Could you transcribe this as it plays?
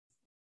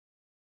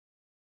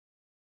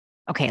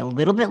Okay, a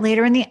little bit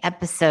later in the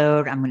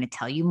episode, I'm going to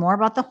tell you more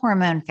about the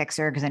hormone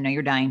fixer because I know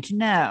you're dying to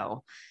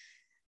know.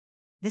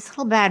 This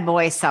little bad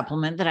boy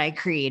supplement that I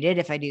created,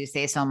 if I do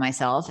say so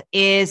myself,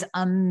 is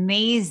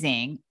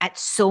amazing at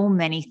so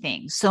many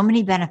things, so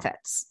many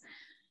benefits.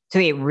 So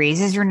it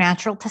raises your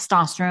natural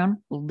testosterone,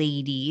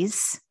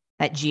 ladies,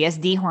 that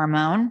GSD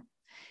hormone.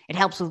 It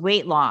helps with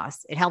weight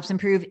loss. It helps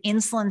improve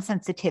insulin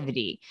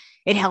sensitivity.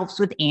 It helps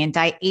with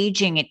anti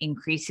aging. It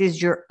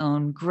increases your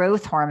own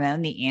growth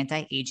hormone, the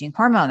anti aging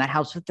hormone that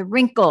helps with the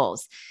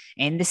wrinkles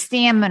and the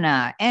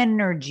stamina,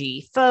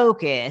 energy,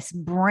 focus,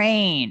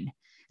 brain.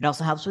 It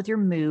also helps with your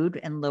mood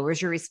and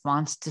lowers your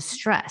response to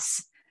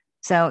stress.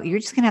 So you're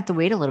just going to have to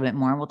wait a little bit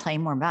more. We'll tell you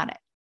more about it.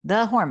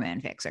 The hormone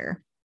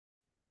fixer.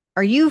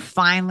 Are you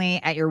finally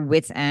at your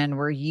wits' end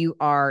where you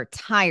are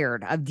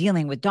tired of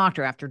dealing with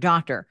doctor after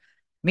doctor?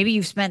 Maybe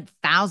you've spent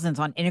thousands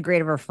on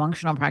integrative or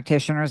functional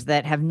practitioners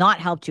that have not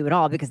helped you at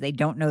all because they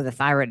don't know the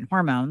thyroid and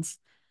hormones.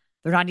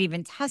 They're not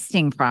even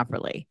testing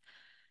properly.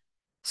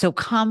 So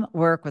come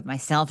work with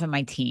myself and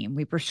my team.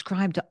 We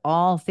prescribe to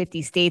all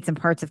 50 states and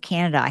parts of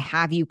Canada. I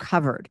have you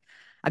covered.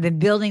 I've been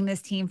building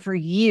this team for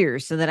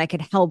years so that I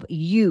could help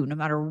you no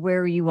matter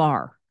where you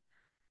are.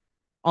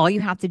 All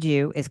you have to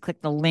do is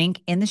click the link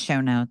in the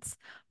show notes,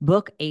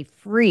 book a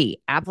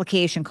free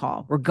application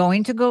call. We're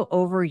going to go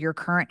over your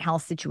current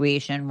health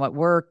situation, what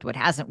worked, what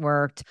hasn't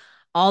worked,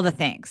 all the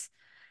things.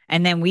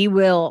 And then we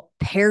will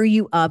pair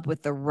you up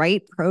with the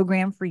right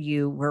program for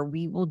you where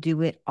we will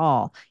do it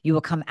all. You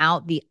will come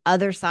out the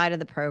other side of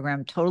the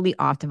program totally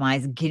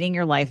optimized, getting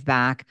your life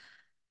back.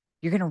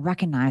 You're going to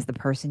recognize the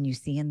person you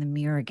see in the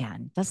mirror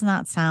again. Doesn't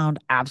that sound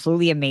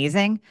absolutely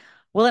amazing?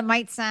 Well, it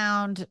might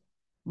sound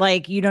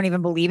like you don't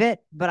even believe it,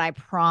 but I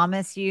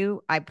promise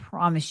you,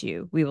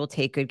 we will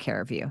take good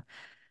care of you.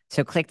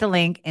 So click the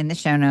link in the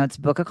show notes,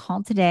 book a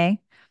call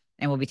today,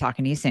 and we'll be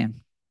talking to you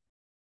soon.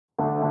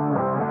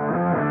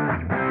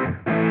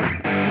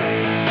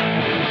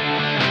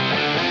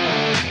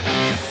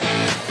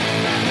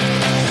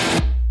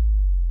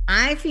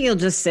 I feel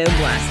just so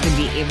blessed to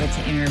be able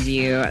to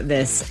interview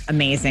this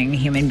amazing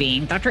human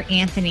being, Dr.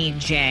 Anthony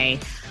J.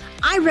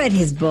 I read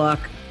his book,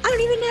 I don't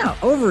even know,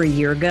 over a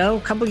year ago,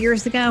 a couple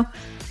years ago.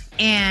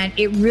 And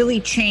it really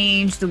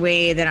changed the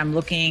way that I'm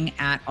looking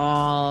at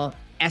all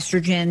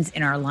estrogens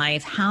in our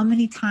life. How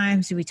many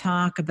times do we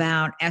talk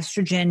about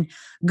estrogen,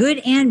 good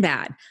and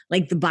bad?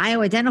 Like the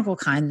bioidentical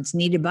kind that's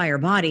needed by our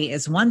body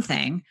is one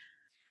thing.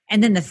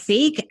 And then the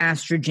fake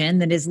estrogen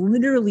that is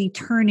literally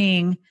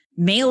turning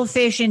male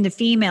fish into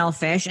female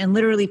fish and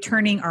literally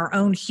turning our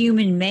own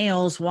human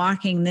males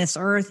walking this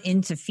earth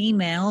into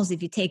females.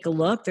 If you take a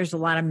look, there's a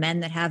lot of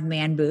men that have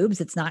man boobs.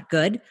 It's not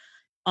good.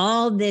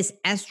 All this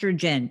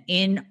estrogen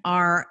in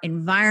our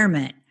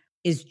environment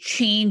is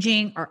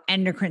changing our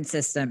endocrine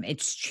system.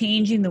 It's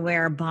changing the way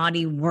our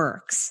body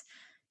works.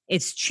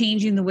 It's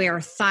changing the way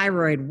our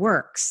thyroid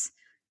works.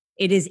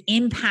 It is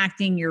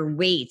impacting your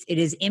weight. It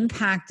is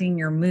impacting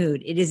your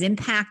mood. It is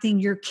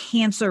impacting your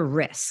cancer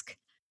risk.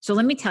 So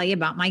let me tell you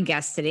about my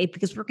guest today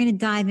because we're going to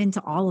dive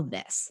into all of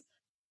this.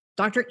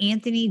 Dr.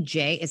 Anthony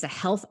J is a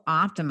health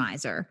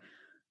optimizer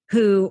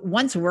who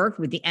once worked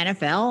with the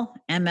NFL,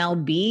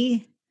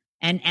 MLB,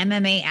 and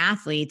MMA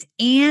athletes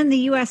and the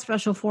U.S.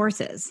 Special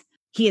Forces.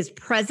 He is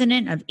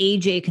president of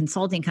AJ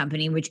Consulting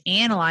Company, which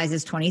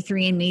analyzes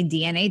 23andMe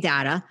DNA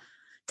data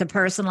to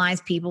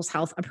personalize people's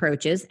health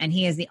approaches. And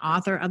he is the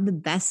author of the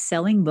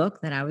best-selling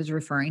book that I was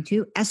referring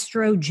to,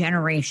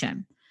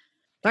 Estrogeneration.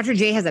 Dr.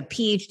 J has a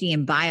PhD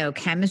in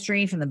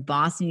biochemistry from the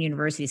Boston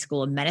University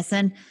School of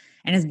Medicine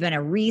and has been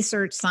a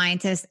research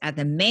scientist at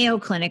the Mayo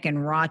Clinic in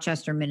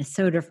Rochester,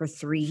 Minnesota for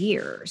 3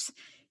 years.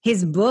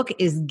 His book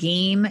is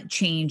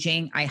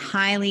game-changing. I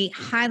highly,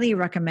 highly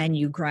recommend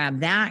you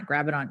grab that.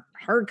 Grab it on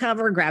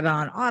hardcover, grab it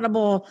on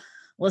Audible,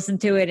 listen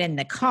to it in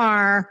the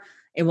car.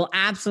 It will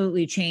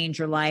absolutely change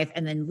your life.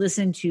 And then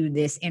listen to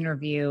this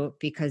interview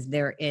because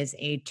there is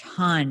a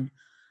ton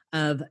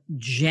of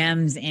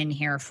gems in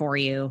here for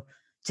you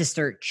to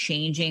start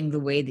changing the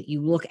way that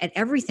you look at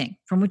everything,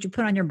 from what you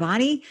put on your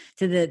body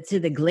to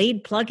the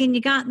Glade plug-in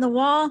you got in the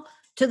wall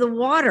to the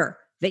water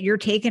that you're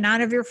taking out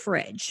of your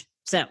fridge.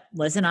 So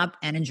listen up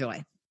and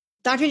enjoy.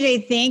 Dr.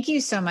 J, thank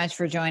you so much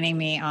for joining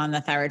me on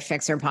the Thyroid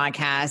Fixer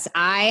podcast.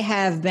 I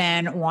have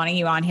been wanting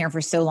you on here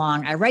for so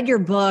long. I read your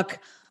book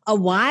a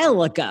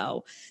while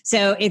ago.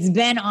 So it's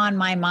been on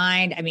my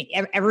mind. I mean,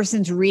 ever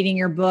since reading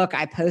your book,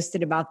 I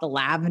posted about the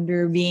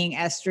lavender being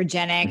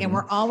estrogenic, and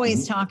we're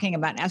always talking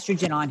about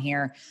estrogen on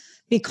here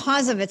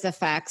because of its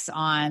effects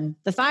on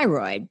the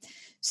thyroid.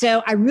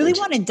 So I really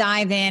want to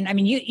dive in. I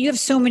mean, you have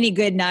so many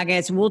good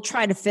nuggets. We'll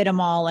try to fit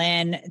them all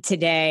in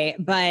today,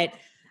 but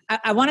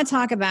I want to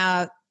talk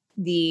about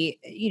the,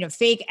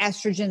 fake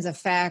estrogen's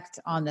effect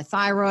on the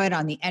thyroid,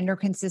 on the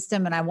endocrine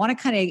system. And I want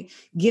to kind of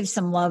give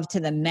some love to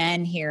the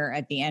men here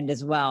at the end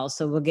as well.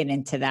 So we'll get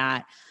into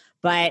that.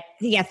 But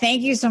yeah,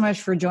 thank you so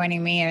much for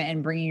joining me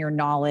and bringing your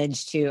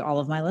knowledge to all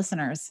of my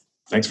listeners.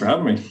 Thanks for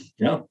having me.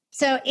 Yeah.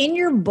 So in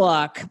your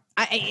book,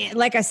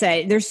 like I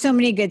said, there's so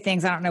many good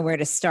things. I don't know where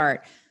to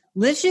start.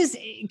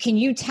 Can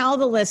you tell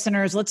the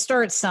listeners, let's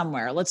start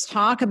somewhere. Let's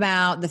talk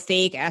about the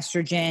fake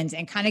estrogens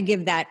and kind of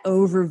give that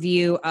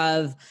overview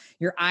of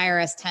your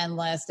IRS 10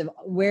 list of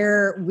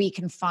where we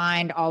can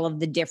find all of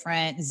the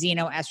different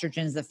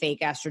xenoestrogens, the fake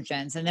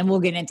estrogens, and then we'll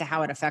get into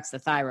how it affects the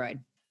thyroid.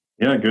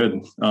 Yeah,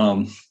 good.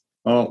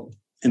 Well,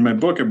 in my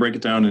book, I break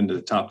it down into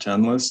the top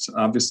 10 list,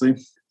 obviously,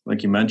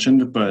 like you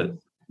mentioned, but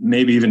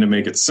maybe even to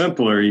make it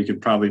simpler, you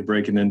could probably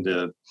break it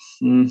into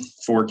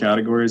 4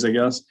 categories, I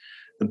guess.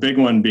 The big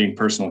one being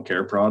personal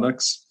care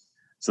products.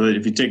 So that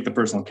if you take the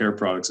personal care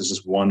products, it's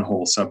just one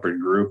whole separate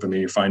group. I mean,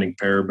 you're finding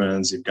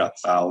parabens, you've got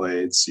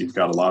phthalates, you've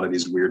got a lot of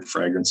these weird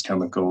fragrance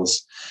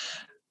chemicals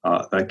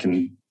that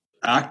can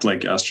act like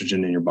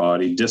estrogen in your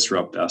body,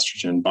 disrupt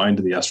estrogen, bind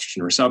to the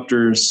estrogen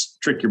receptors,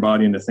 trick your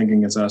body into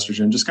thinking it's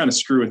estrogen, just kind of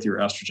screw with your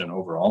estrogen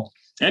overall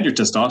and your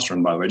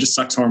testosterone, by the way, just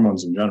sex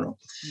hormones in general.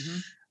 Mm-hmm.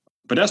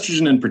 But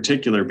estrogen in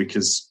particular,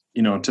 because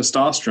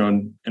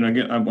testosterone, and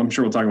again, I'm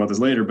sure we'll talk about this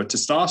later, but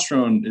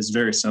testosterone is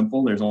very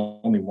simple. There's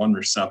only one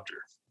receptor.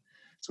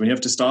 So when you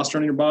have testosterone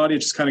in your body, it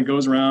just kind of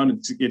goes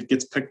around, it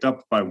gets picked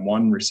up by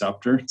one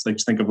receptor. It's like,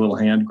 just think of a little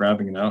hand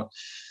grabbing it out.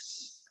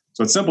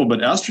 So it's simple,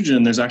 but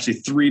estrogen, there's actually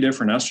 3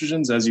 different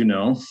estrogens, as you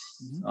know,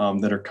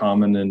 that are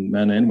common in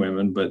men and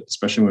women, but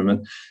especially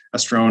women: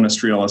 estrone,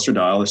 estriol,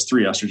 estradiol. There's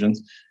 3 estrogens,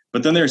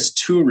 but then there's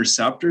 2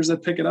 receptors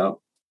that pick it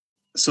up.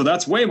 So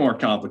that's way more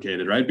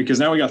complicated, right? Because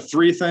now we got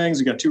 3 things,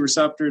 we got 2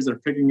 receptors that are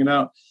picking it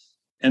out.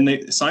 And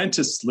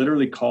scientists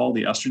literally call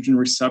the estrogen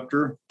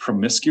receptor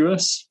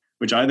promiscuous,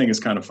 which I think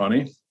is kind of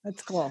funny.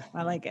 That's cool.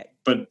 I like it.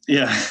 But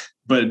yeah,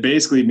 but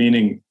basically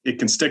meaning it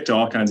can stick to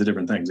all kinds of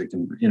different things. It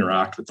can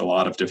interact with a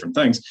lot of different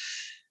things.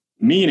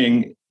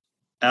 Meaning,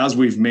 as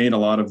we've made a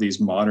lot of these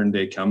modern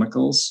day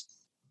chemicals,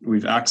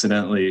 we've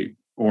accidentally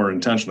or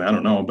intentionally, I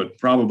don't know, but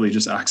probably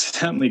just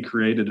accidentally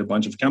created a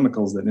bunch of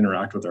chemicals that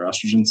interact with our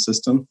estrogen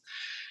system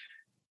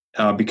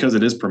because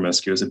it is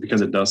promiscuous and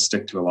because it does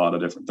stick to a lot of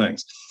different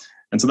things.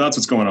 And so that's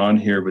what's going on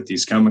here with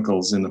these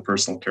chemicals in the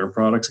personal care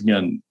products.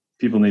 Again,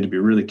 people need to be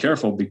really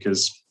careful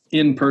because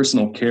in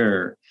personal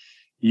care,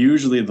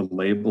 usually the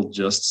label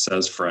just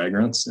says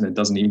fragrance and it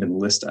doesn't even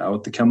list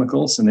out the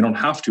chemicals, and they don't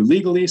have to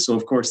legally. So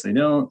of course they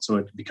don't. So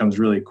it becomes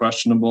really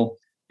questionable.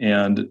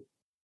 And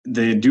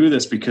they do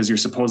this because you're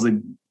supposedly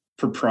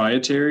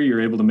proprietary.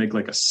 You're able to make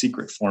like a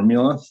secret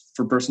formula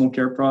for personal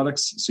care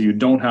products. So you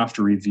don't have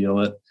to reveal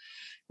it,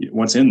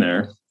 what's in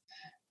there.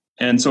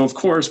 And so of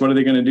course, what are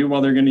they going to do?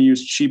 Well, they're going to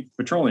use cheap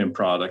petroleum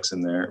products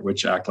in there,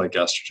 which act like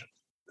estrogen.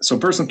 So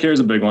personal care is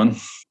a big one.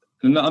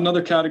 And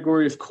another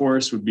category, of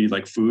course, would be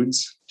like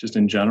foods, just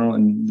in general,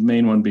 and the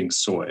main one being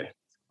soy.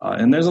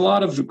 And there's a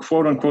lot of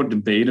quote unquote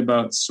debate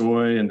about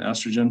soy and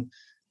estrogen.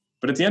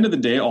 But at the end of the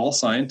day, all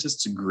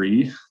scientists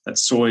agree that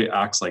soy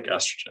acts like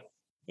estrogen.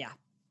 Yeah,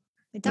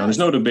 it does. Now, there's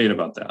no debate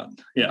about that.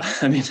 Yeah.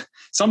 I mean,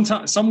 some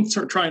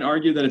try and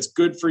argue that it's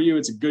good for you.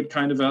 It's a good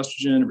kind of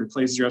estrogen. It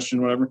replaces your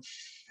estrogen, whatever.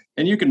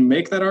 And you can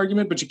make that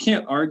argument, but you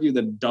can't argue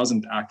that it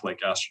doesn't act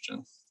like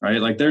estrogen,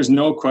 right? Like there's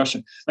no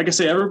question. Like I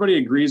say, everybody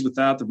agrees with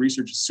that. The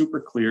research is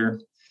super clear.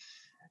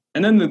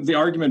 And then the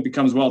argument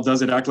becomes, well,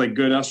 does it act like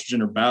good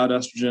estrogen or bad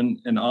estrogen?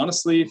 And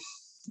honestly,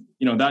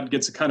 that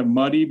gets kind of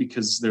muddy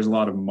because there's a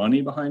lot of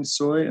money behind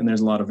soy and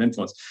there's a lot of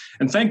influence.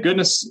 And thank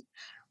goodness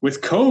with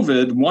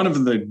COVID, one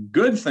of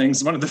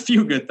the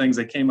few good things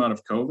that came out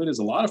of COVID is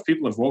a lot of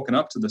people have woken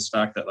up to this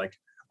fact that like,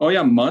 oh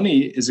yeah,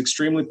 money is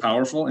extremely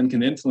powerful and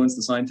can influence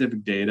the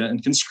scientific data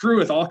and can screw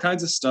with all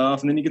kinds of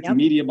stuff. And then you get the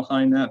media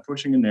behind that,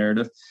 pushing a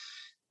narrative.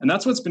 And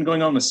that's what's been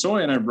going on with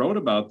soy. And I wrote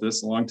about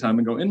this a long time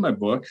ago in my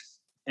book,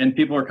 and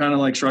people are kind of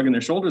like shrugging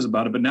their shoulders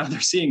about it, but now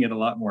they're seeing it a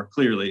lot more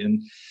clearly.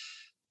 And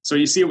so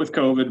you see it with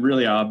COVID,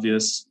 really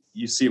obvious.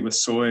 You see it with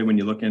soy when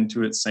you look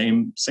into it,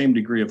 same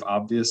degree of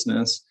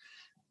obviousness.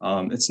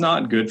 It's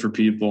not good for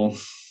people.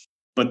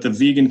 But the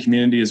vegan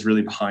community is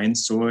really behind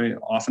soy.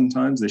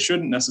 Oftentimes, they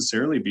shouldn't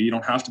necessarily be. You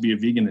don't have to be a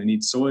vegan and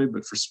eat soy,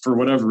 but for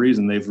whatever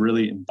reason, they've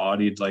really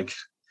embodied like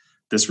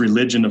this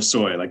religion of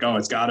soy. Like, oh,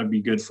 it's got to be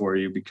good for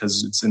you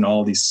because it's in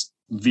all these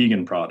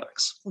vegan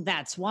products. Well,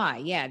 that's why.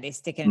 Yeah, they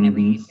stick it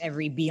in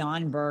every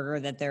Beyond Burger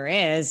that there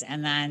is,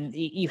 and then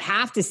you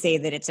have to say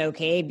that it's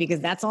okay because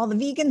that's all the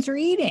vegans are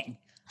eating.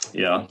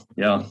 Yeah,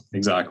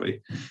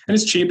 exactly. And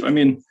it's cheap. I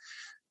mean,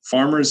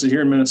 farmers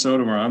here in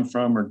Minnesota, where I'm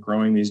from, are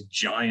growing these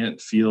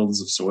giant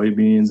fields of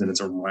soybeans, and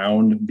it's a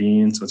round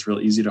bean, so it's real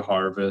easy to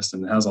harvest,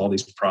 and it has all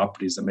these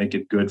properties that make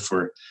it good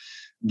for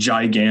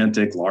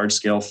gigantic,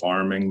 large-scale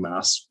farming,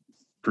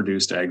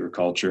 mass-produced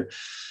agriculture.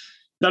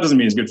 That doesn't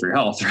mean it's good for your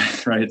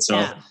health, right? So,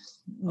 yeah.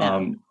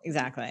 No,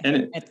 exactly.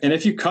 And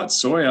if you cut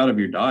soy out of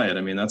your diet,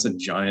 I mean, that's a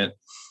giant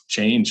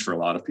change for a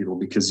lot of people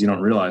because you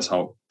don't realize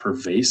how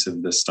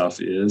pervasive this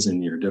stuff is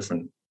in your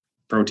different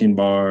protein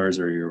bars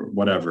or your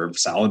whatever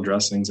salad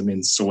dressings. I mean,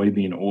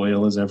 soybean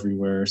oil is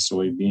everywhere,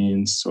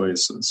 soybeans,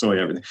 soy,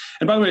 everything.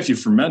 And by the way, if you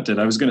ferment it,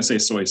 I was going to say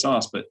soy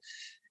sauce, but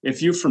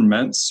if you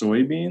ferment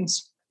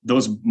soybeans,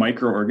 those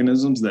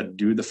microorganisms that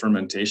do the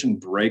fermentation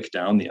break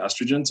down the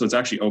estrogen. So it's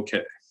actually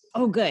okay.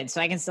 Oh, good. So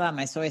I can still have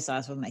my soy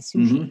sauce with my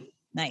sushi.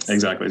 Nice.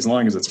 Exactly. As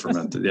long as it's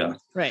fermented. Yeah.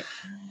 Right.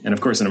 And of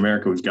course, in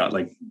America, we've got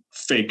like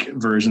fake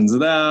versions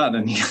of that,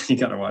 and you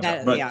got to watch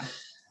out.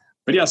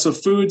 But yeah, so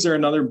foods are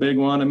another big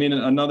one. I mean,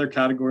 another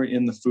category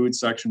in the food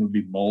section would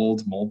be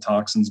mold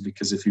toxins,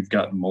 because if you've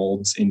got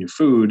molds in your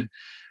food,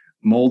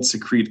 molds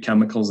secrete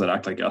chemicals that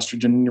act like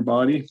estrogen in your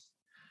body.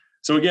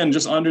 So again,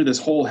 just under this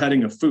whole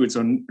heading of food.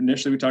 So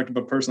initially we talked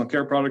about personal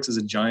care products as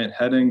a giant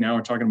heading. Now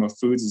we're talking about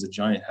foods as a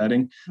giant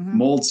heading. Mm-hmm.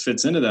 Molds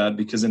fits into that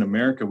because in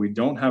America, we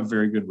don't have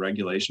very good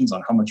regulations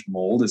on how much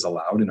mold is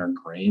allowed in our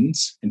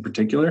grains in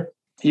particular,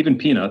 even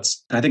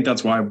peanuts. I think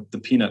that's why the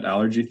peanut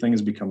allergy thing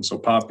has become so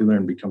popular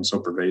and become so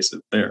pervasive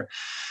there.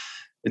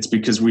 It's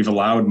because we've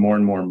allowed more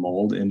and more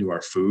mold into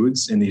our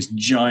foods in these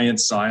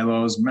giant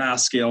silos,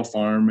 mass scale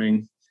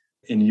farming.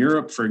 In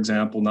Europe, for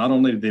example, not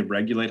only do they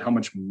regulate how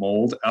much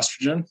mold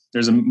estrogen,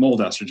 there's a mold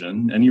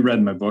estrogen, and you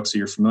read my book, so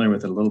you're familiar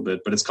with it a little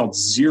bit, but it's called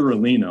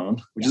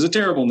zearalenone, which is a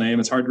terrible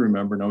name. It's hard to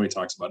remember. Nobody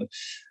talks about it.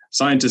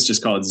 Scientists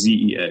just call it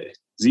ZEA.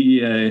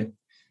 ZEA,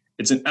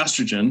 it's an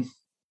estrogen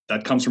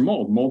that comes from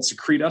mold. Mold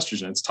secrete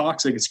estrogen. It's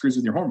toxic. It screws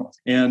with your hormones.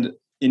 And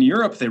in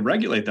Europe, they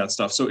regulate that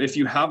stuff. So if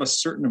you have a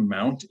certain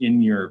amount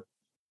in your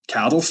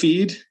cattle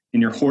feed, in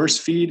your horse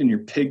feed, in your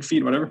pig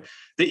feed, whatever,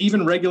 they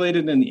even regulate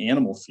it in the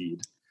animal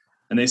feed.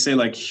 And they say,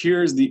 like,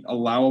 here's the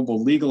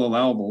legal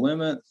allowable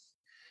limit.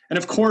 And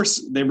of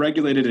course, they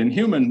regulate it in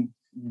human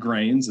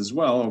grains as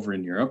well over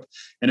in Europe.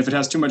 And if it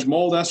has too much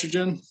mold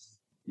estrogen,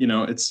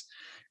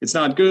 it's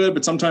not good,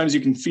 but sometimes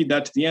you can feed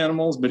that to the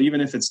animals. But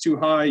even if it's too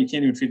high, you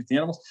can't even feed it to the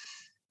animals.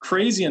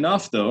 Crazy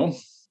enough, though,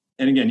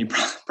 and again, you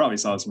probably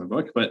saw this in my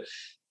book, but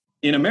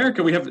in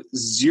America, we have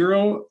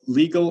zero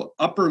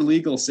upper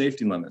legal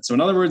safety limit. So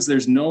in other words,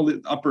 there's no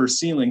upper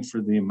ceiling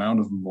for the amount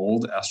of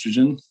mold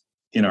estrogen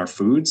in our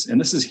foods. And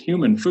this is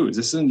human foods.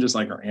 This isn't just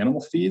like our animal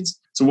feeds.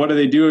 So what do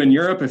they do in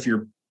Europe? If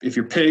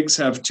your pigs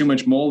have too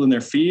much mold in their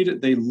feed,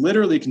 they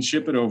literally can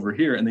ship it over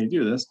here, and they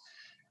do this,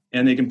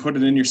 and they can put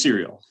it in your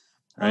cereal.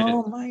 Right?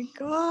 Oh my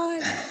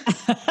God.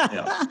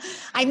 Yeah.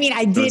 I mean,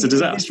 I did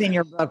read this in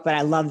your book, but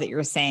I love that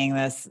you're saying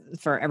this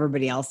for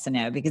everybody else to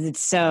know, because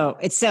it's so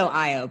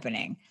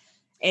eye-opening.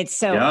 It's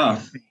so,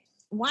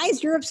 why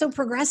is Europe so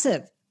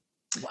progressive?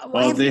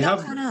 Why have they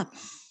gone up?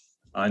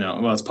 I know.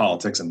 Well, it's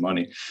politics and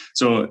money.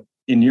 So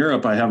in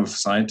Europe, I have a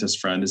scientist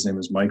friend. His name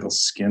is Michael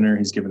Skinner.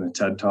 He's given a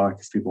TED Talk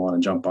if people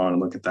want to jump on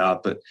and look at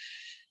that. But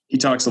he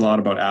talks a lot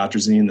about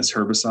atrazine, this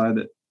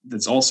herbicide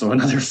that's also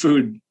another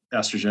food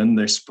estrogen.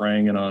 They're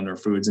spraying it on our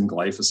foods and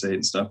glyphosate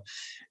and stuff.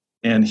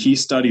 And he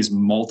studies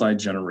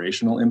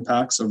multi-generational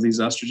impacts of these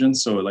estrogens.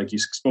 So like you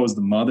expose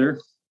the mother,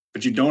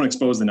 but you don't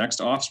expose the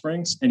next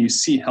offsprings, and you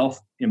see health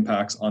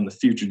impacts on the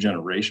future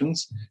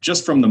generations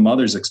just from the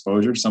mother's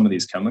exposure to some of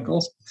these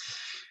chemicals.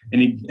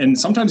 And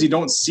sometimes you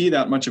don't see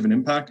that much of an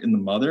impact in the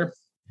mother,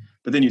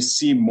 but then you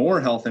see more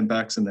health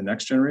impacts in the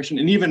next generation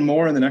and even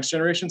more in the next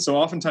generation. So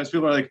oftentimes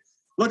people are like,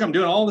 look, I'm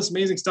doing all this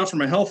amazing stuff for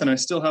my health and I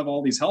still have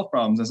all these health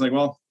problems. It's like,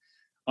 well,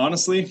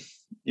 honestly,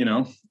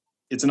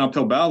 it's an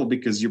uphill battle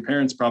because your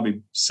parents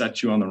probably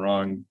set you on the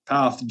wrong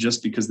path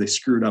just because they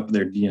screwed up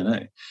their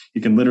DNA.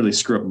 You can literally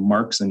screw up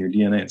marks in your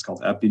DNA. It's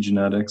called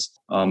epigenetics.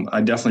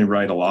 I definitely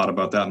write a lot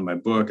about that in my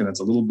book, and it's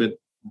a little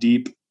bit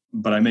deep,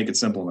 but I make it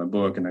simple in my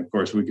book. And of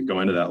course, we could go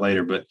into that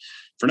later. But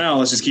for now,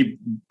 let's just keep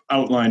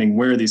outlining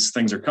where these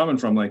things are coming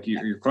from, like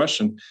your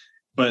question.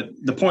 But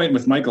the point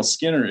with Michael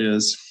Skinner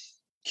is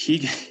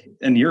he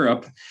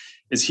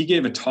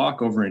gave a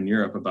talk over in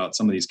Europe about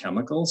some of these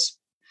chemicals.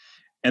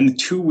 And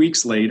 2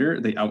 weeks later,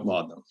 they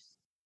outlawed them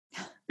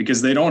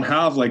because they don't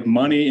have like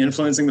money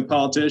influencing the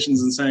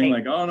politicians and saying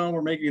like, oh no,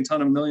 we're making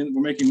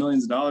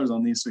millions of dollars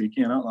on these, so you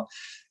can't outlaw.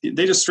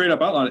 They just straight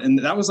up outlawed it. And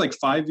that was like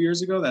 5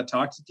 years ago, that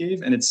talk he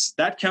gave. And it's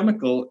that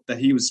chemical that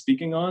he was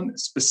speaking on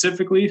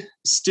specifically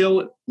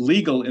still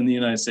legal in the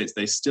United States.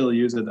 They still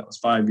use it. That was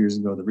 5 years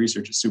ago. The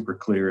research is super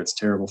clear. It's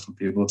terrible for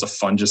people. It's a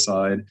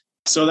fungicide.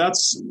 So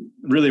that's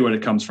really what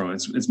it comes from.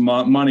 It's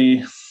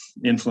money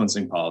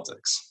influencing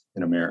politics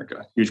in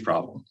America. Huge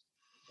problem.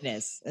 It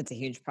is. It's a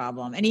huge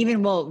problem. And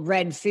even,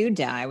 red food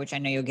dye, which I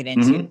know you'll get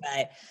into,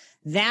 but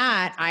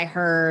that I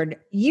heard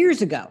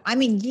years ago,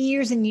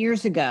 years and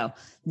years ago,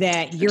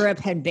 that Europe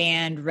had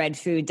banned red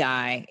food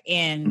dye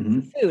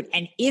in food.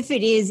 And if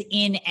it is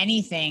in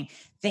anything,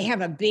 they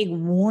have a big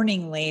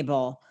warning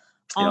label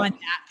on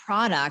that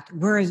product.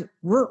 Whereas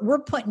we're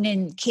putting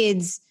in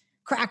kids'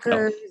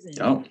 crackers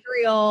and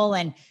cereal,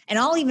 and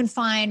I'll even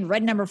find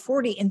red number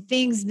 40 in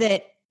things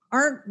that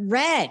aren't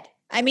red.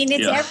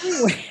 It's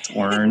everywhere. It's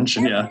orange.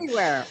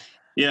 Everywhere.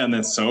 Yeah. And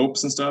then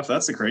soaps and stuff.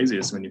 That's the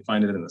craziest when you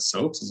find it in the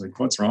soaps. It's like,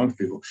 what's wrong with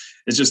people?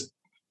 It's just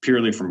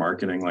purely for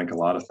marketing, like a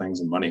lot of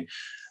things, and money.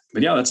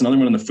 But yeah, that's another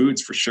one in the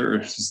foods for sure.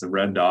 It's just the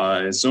red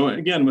dyes. So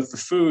again, with the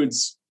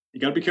foods, you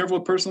got to be careful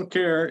with personal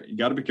care. You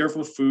got to be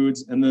careful with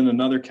foods. And then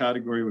another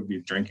category would be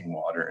drinking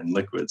water and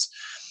liquids.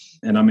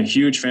 And I'm a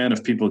huge fan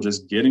of people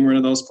just getting rid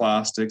of those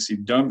plastics. You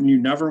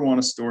never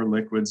want to store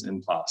liquids in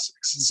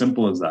plastics.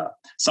 Simple as that.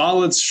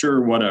 Solids,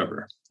 sure,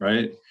 whatever,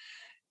 right?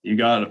 You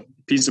got a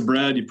piece of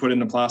bread, you put it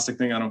in a plastic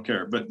thing, I don't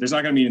care. But there's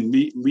not going to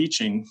be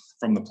leaching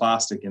from the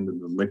plastic into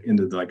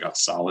like a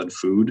solid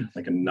food,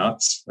 like a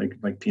nuts,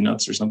 like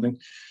peanuts or something.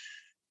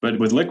 But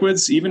with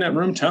liquids, even at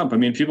room temp, I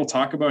mean, people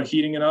talk about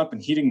heating it up,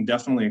 and heating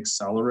definitely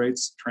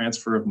accelerates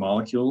transfer of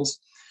molecules.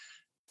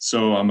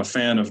 So I'm a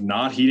fan of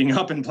not heating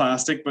up in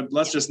plastic, but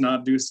let's just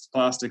not do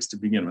plastics to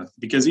begin with,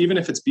 because even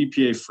if it's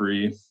BPA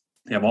free,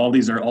 they have all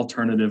these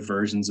alternative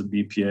versions of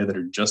BPA that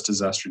are just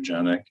as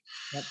estrogenic.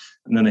 Yep.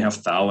 And then they have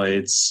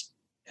phthalates,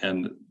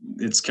 and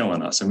it's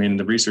killing us. I mean,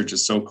 the research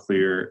is so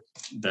clear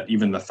that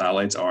even the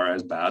phthalates are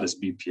as bad as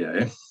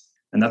BPA,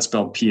 and that's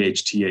spelled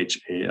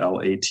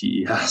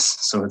PHTHALATES.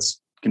 So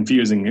it's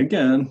confusing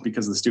again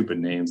because of the stupid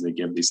names they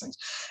give these things.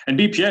 And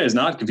BPA is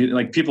not confusing.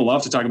 Like, people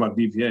love to talk about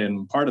BPA,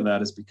 and part of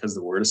that is because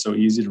the word is so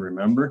easy to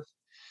remember.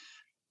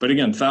 But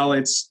again,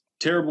 phthalates,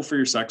 terrible for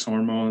your sex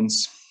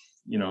hormones,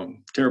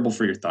 terrible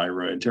for your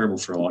thyroid, terrible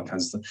for all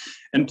kinds of stuff.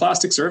 And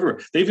plastics are everywhere.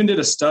 They even did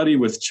a study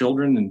with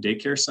children in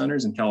daycare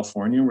centers in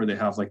California where they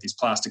have like these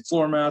plastic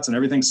floor mats and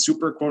everything's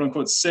super quote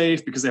unquote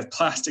safe because they have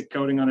plastic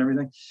coating on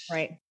everything.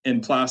 Right.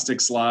 And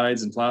plastic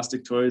slides and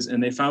plastic toys.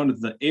 And they found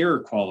the air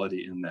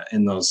quality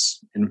in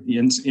those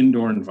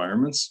indoor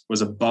environments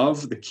was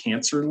above the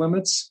cancer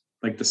limits,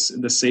 like the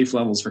safe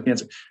levels for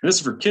cancer. And this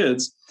is for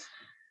kids.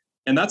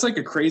 And that's like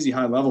a crazy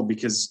high level,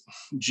 because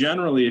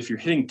generally if you're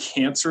hitting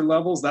cancer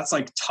levels, that's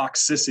like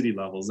toxicity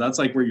levels. That's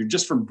like where you're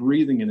just from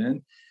breathing it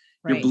in,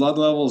 right. Your blood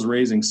level is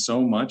raising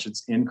so much,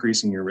 it's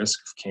increasing your risk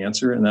of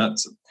cancer. And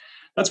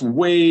that's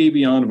way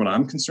beyond what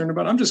I'm concerned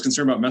about. I'm just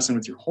concerned about messing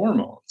with your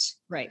hormones.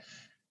 Right.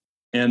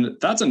 And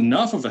that's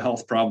enough of a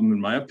health problem,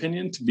 in my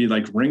opinion, to be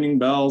like ringing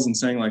bells and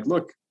saying like,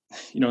 look,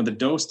 the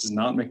dose does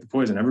not make the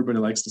poison. Everybody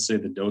likes to say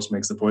the dose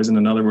makes the poison.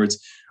 In other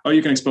words,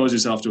 you can expose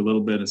yourself to a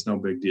little bit. It's no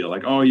big deal.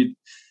 Like,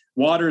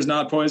 water is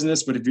not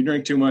poisonous, but if you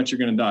drink too much, you're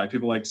going to die.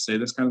 People like to say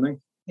this kind of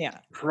thing. Yeah.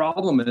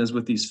 Problem is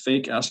with these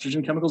fake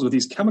estrogen chemicals, with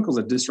these chemicals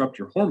that disrupt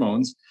your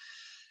hormones,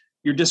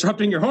 you're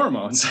disrupting your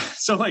hormones.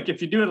 So like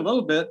if you do it a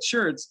little bit,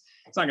 sure, it's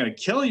not going to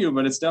kill you,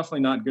 but it's definitely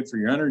not good for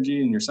your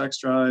energy and your sex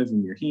drive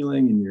and your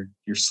healing and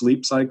your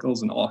sleep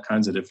cycles and all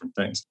kinds of different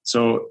things.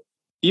 So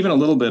even a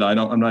little bit,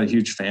 I'm not a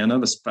huge fan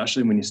of,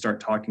 especially when you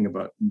start talking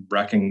about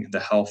wrecking the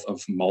health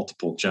of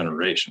multiple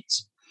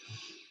generations.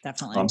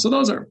 Definitely. So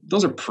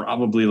those are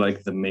probably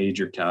like the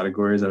major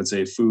categories. I would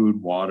say food,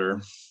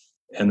 water,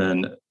 and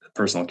then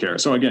personal care.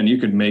 So again,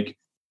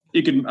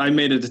 I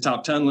made it the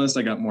top 10 list.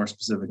 I got more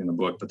specific in the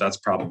book, but that's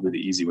probably the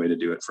easy way to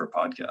do it for a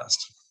podcast.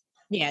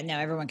 Yeah, no,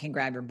 everyone can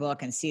grab your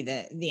book and see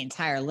the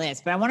entire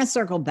list. But I want to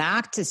circle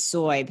back to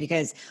soy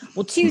because,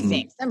 two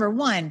things. Number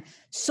one,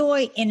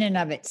 soy in and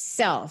of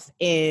itself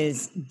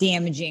is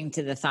damaging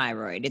to the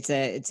thyroid. It's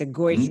a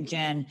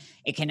goitrogen.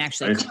 It can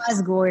actually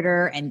cause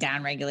goiter and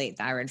downregulate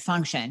thyroid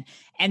function.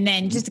 And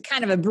then just a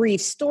kind of a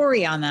brief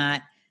story on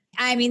that.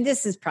 I mean,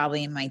 this is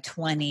probably in my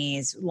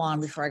 20s,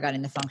 long before I got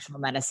into functional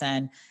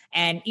medicine.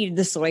 And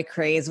the soy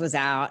craze was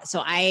out.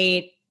 So I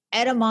ate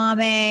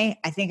edamame.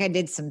 I think I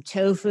did some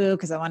tofu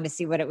because I wanted to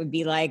see what it would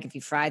be like if you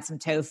fried some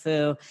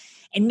tofu,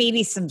 and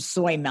maybe some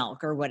soy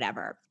milk or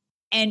whatever.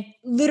 And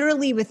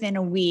literally within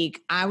a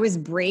week, I was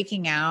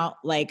breaking out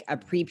like a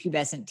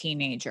prepubescent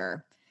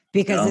teenager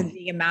because of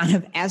the amount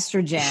of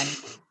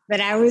estrogen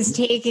that I was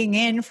taking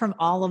in from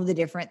all of the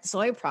different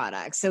soy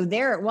products. So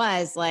there it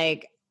was,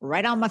 like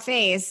right on my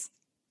face,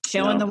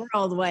 showing the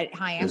world what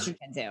high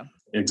estrogen do.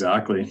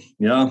 Exactly.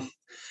 Yeah.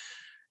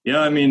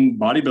 Yeah, I mean,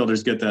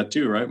 bodybuilders get that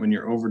too, right? When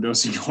you're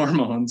overdosing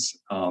hormones,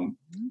 and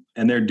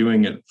they're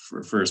doing it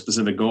for a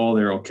specific goal,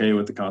 they're okay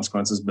with the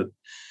consequences. But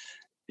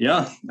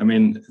yeah, I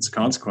mean, it's a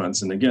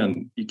consequence. And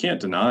again, you can't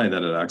deny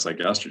that it acts like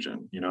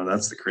estrogen.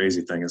 That's the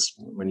crazy thing is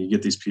when you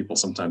get these people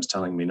sometimes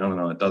telling me,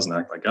 no, it doesn't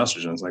act like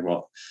estrogen. It's like,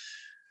 well,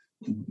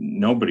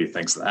 nobody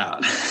thinks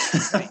that.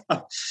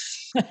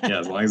 Yeah,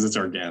 as long as it's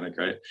organic,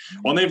 right?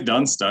 Well, they've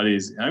done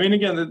studies. I mean,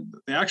 again,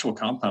 the actual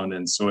compound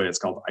in soy, it's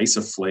called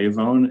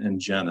isoflavone and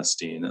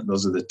genistein.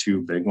 Those are the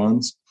two big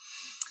ones.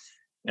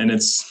 And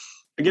it's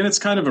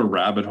kind of a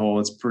rabbit hole.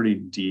 It's pretty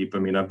deep. I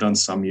mean, I've done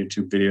some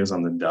YouTube videos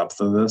on the depth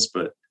of this,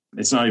 but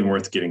it's not even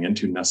worth getting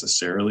into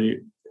necessarily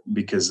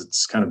because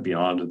it's kind of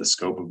beyond the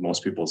scope of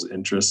most people's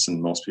interests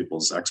and most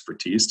people's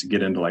expertise to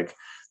get into like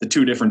the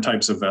two different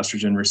types of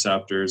estrogen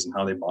receptors and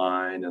how they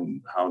bind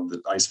and how the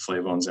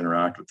isoflavones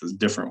interact with the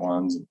different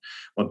ones and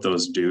what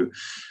those do.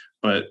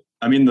 But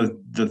I mean,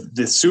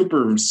 the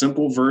super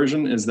simple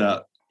version is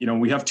that,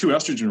 we have two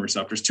estrogen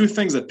receptors, two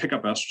things that pick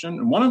up estrogen,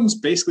 and one of them's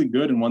basically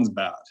good and one's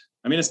bad.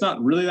 I mean, it's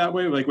not really that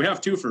way. Like we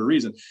have two for a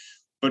reason,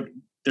 but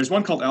there's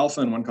one called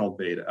alpha and one called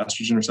beta,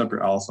 estrogen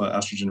receptor alpha,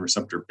 estrogen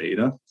receptor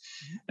beta.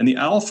 And the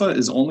alpha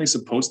is only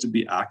supposed to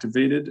be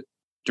activated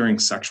during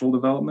sexual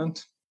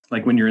development.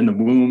 Like when you're in the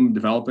womb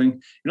developing,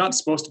 you're not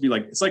supposed to be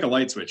like, it's like a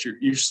light switch.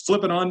 You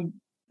flip it on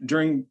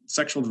during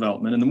sexual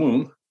development in the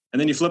womb,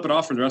 and then you flip it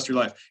off for the rest of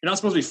your life. You're not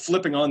supposed to be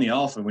flipping on the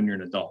alpha when you're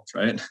an adult,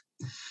 right?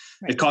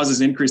 It causes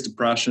increased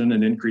depression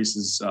and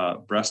increases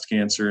breast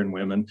cancer in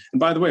women. And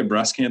by the way,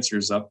 breast cancer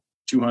is up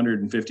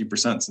 250%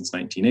 since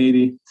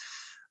 1980.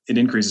 It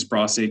increases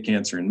prostate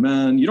cancer in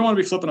men. You don't want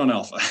to be flipping on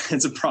alpha.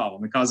 It's a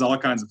problem. It causes all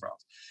kinds of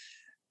problems.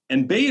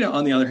 And beta,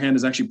 on the other hand,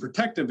 is actually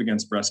protective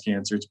against breast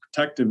cancer. It's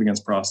protective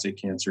against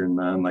prostate cancer in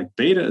men. Like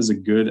beta is a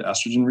good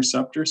estrogen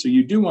receptor. So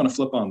you do want to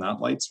flip on that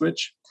light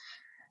switch.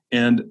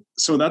 And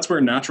so that's where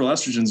natural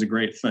estrogen is a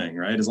great thing,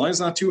 right? As long as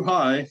it's not too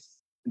high,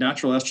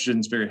 natural estrogen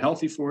is very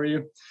healthy for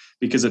you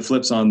because it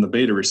flips on the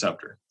beta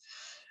receptor.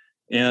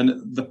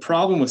 And the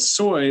problem with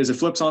soy is it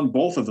flips on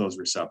both of those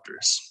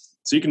receptors.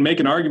 So you can make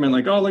an argument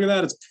like, oh, look at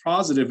that, it's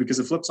positive because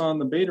it flips on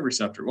the beta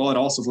receptor. Well, it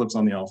also flips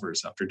on the alpha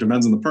receptor. It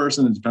depends on the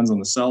person. It depends on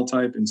the cell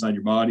type inside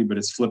your body, but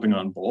it's flipping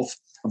on both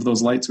of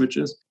those light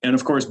switches. And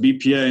of course,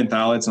 BPA and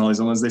phthalates and all these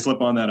other ones, they flip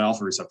on that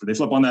alpha receptor. They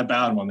flip on that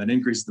bad one that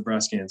increases the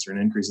breast cancer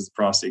and increases the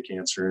prostate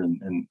cancer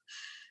and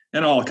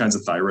all kinds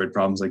of thyroid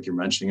problems like you're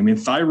mentioning. I mean,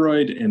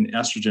 thyroid and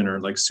estrogen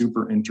are like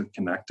super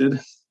interconnected.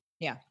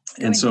 Yeah.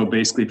 And so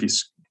basically, if you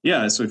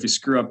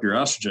screw up your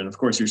estrogen, of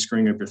course, you're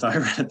screwing up your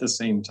thyroid at the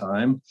same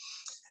time.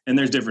 And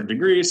there's different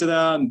degrees to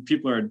that, and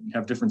people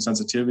have different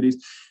sensitivities.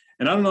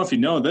 And I don't know if you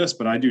know this,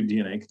 but I do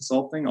DNA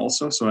consulting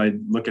also. So I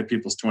look at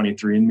people's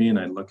 23andMe and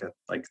I look at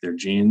like their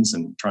genes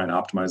and try and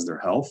optimize their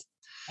health.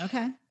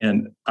 Okay.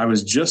 And I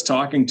was just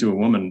talking to a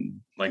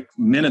woman like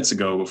minutes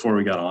ago before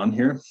we got on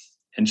here,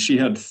 and she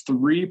had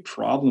 3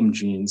 problem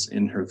genes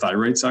in her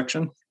thyroid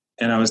section.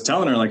 And I was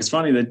telling her, like, it's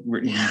funny that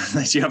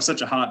that you have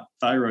such a hot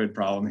thyroid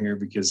problem here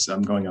because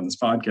I'm going on this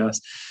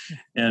podcast.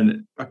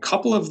 And a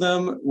couple of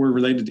them were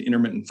related to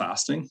intermittent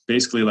fasting.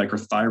 Basically, like her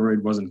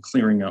thyroid wasn't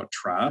clearing out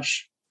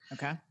trash.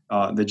 Okay.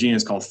 The gene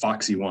is called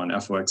FOXY1,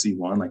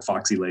 F-O-X-E-1, like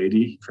Foxy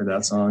Lady for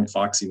that song,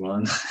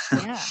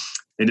 FOXY1. Yeah.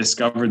 They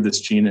discovered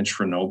this gene in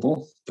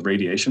Chernobyl, the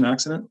radiation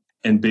accident.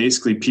 And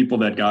basically people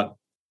that got,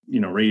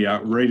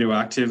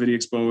 radioactivity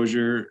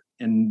exposure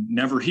and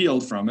never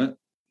healed from it,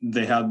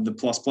 they had the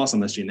plus on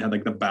this gene. They had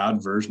like the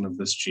bad version of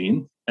this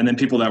gene. And then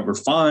people that were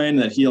fine,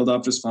 that healed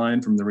up just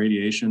fine from the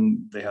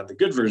radiation, they had the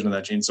good version of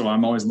that gene. So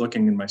I'm always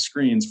looking in my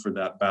screens for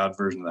that bad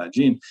version of that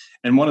gene.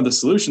 And one of the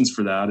solutions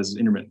for that is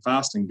intermittent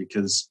fasting,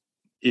 because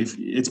if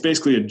it's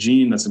basically a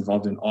gene that's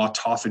involved in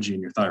autophagy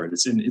in your thyroid.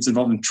 It's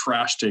involved in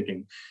trash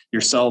taking.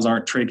 Your cells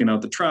aren't taking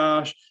out the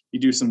trash.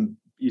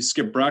 You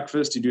skip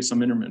breakfast, you do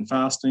some intermittent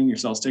fasting, your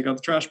cells take out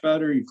the trash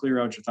better, you clear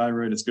out your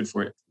thyroid, it's good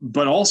for you.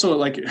 But also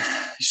like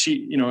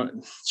she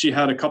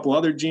had a couple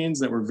other genes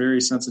that were very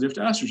sensitive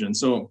to estrogen.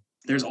 So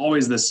there's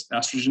always this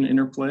estrogen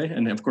interplay.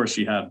 And of course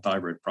she had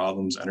thyroid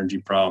problems, energy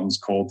problems,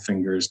 cold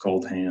fingers,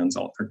 cold hands,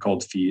 or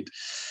cold feet.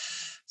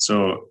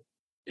 So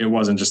it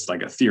wasn't just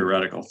like a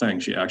theoretical thing.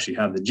 She actually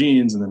had the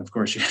genes. And then of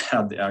course she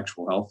had the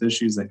actual health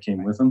issues that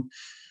came with them.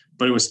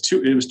 But it was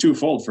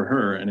twofold for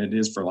her. And it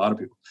is for a lot of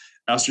people.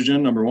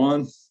 Estrogen, number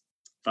 1,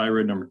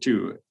 thyroid, number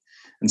 2.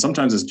 And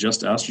sometimes it's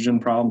just estrogen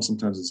problem.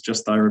 Sometimes it's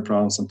just thyroid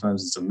problem.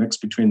 Sometimes it's a mix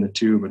between the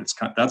two, but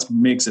that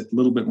makes it a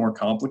little bit more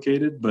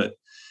complicated. But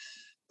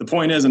the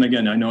point is, and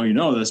again, I know you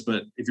know this,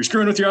 but if you're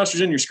screwing with your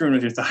estrogen, you're screwing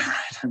with your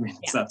thyroid. I mean,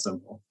 it's that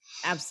simple.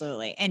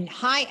 Absolutely. And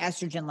high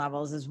estrogen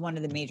levels is one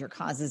of the major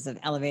causes of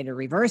elevated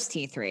reverse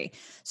T3.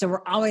 So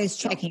we're always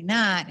checking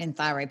that in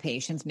thyroid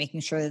patients, making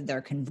sure that they're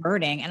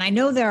converting. And I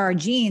know there are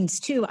genes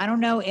too. I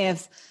don't know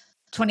if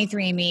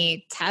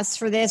 23andMe tests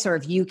for this, or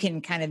if you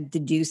can kind of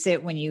deduce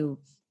it when you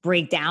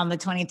break down the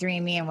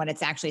 23andMe and what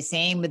it's actually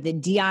saying, but the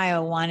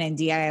DIO1 and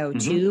DIO2.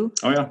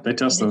 Mm-hmm. Oh yeah, they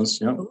test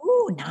those. Yeah.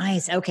 Oh,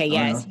 nice. Okay,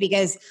 yes, yeah.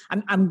 Because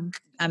I'm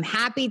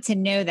happy to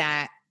know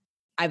that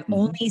I've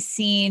only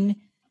seen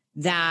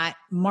that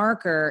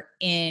marker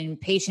in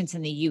patients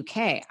in the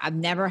UK. I've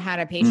never had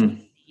a patient in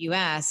the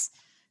US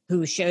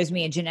who shows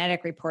me a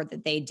genetic report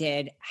that they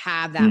did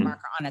have that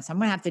marker on it. So I'm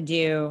going to have to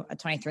do a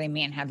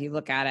 23andMe and have you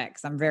look at it,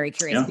 because I'm very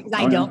curious, because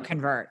I don't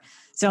convert.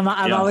 So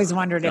I've always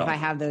wondered if I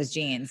have those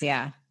genes.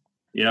 Yeah.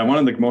 Yeah. One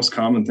of the most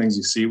common things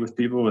you see with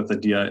people with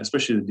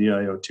especially the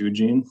DIO2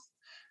 gene,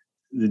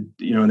 and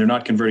they're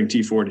not converting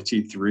T4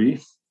 to T3.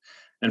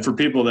 And for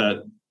people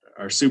that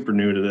are super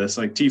new to this,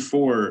 like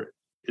T4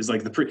 is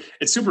like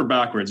it's super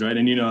backwards, right?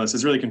 And this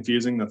is really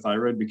confusing, the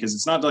thyroid, because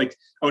it's not like,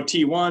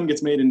 T1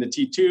 gets made into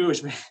T2,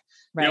 which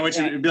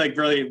would be like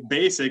really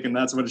basic, and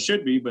that's what it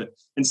should be. But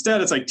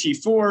instead, it's like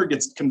T4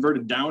 gets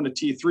converted down to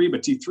T3,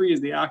 but T3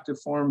 is the active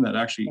form that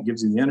actually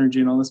gives you the energy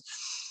and all this.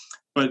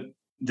 But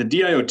the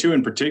DIO2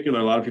 in particular,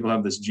 a lot of people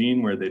have this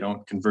gene where they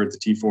don't convert the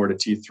T4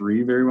 to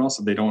T3 very well.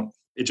 So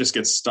it just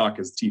gets stuck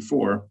as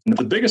T4. And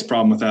the biggest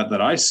problem with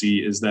that I see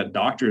is that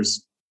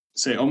doctors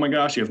say, oh my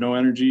gosh, you have no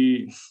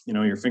energy,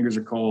 your fingers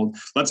are cold,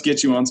 let's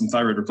get you on some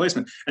thyroid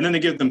replacement. And then they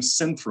give them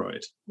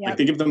Synthroid. Yep. Like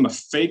they give them a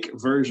fake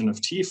version of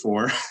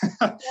T4.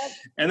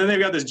 And then they've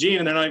got this gene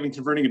and they're not even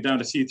converting it down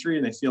to T3,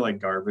 and they feel like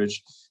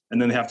garbage.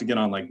 And then they have to get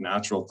on like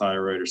natural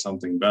thyroid or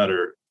something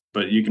better.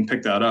 But you can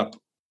pick that up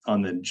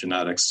on the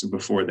genetics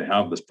before they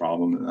have this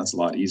problem. And that's a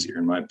lot easier,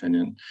 in my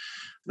opinion.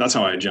 That's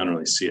how I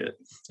generally see it.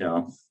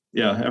 Yeah.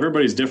 Yeah.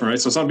 Everybody's different,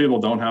 right? So some people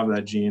don't have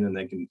that gene and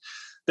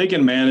they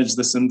can manage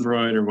the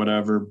Synthroid or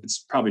whatever. It's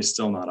probably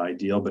still not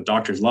ideal, but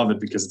doctors love it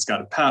because it's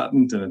got a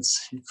patent and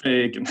it's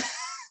fake and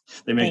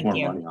they make more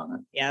money on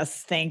it.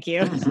 Yes. Thank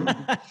you.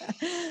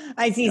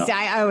 I see. Yeah. So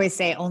I always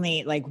say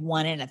only like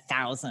 1 in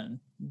 1,000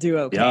 do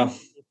okay. Yeah.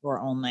 Or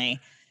only.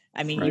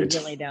 I mean, right. You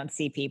really don't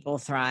see people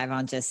thrive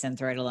on just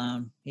Synthroid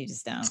alone. You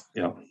just don't.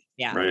 Yeah.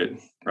 Yeah.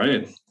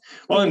 Right.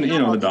 Well, and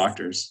the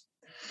doctors.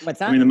 What's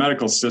that? I mean, the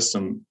medical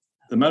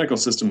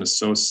system is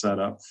so set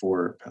up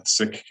for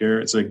sick care.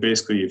 It's like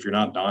basically if you're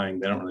not dying,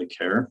 they don't really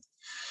care.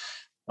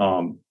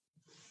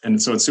 And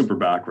so it's super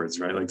backwards,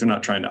 right? Like they're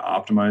not trying to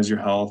optimize your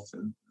health.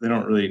 They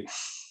don't really,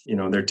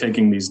 they're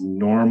taking these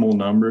normal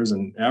numbers,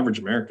 and average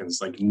Americans,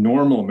 like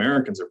normal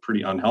Americans, are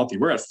pretty unhealthy.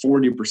 We're at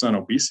 40%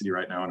 obesity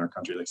right now in our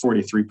country, like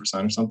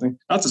 43% or something.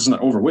 That's just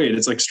not overweight.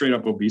 It's like straight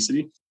up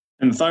obesity.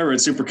 And the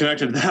thyroid's super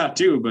connected to that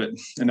too,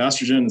 and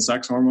estrogen and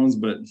sex hormones.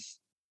 But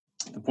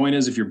the point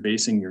is, if you're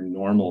basing your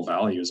normal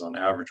values on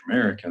average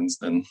Americans,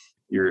 then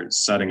you're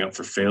setting up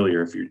for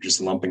failure if you're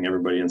just lumping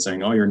everybody and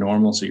saying, oh, you're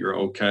normal, so you're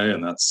okay.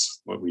 And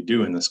that's what we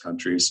do in this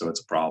country. So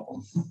it's a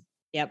problem.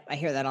 Yep. I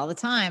hear that all the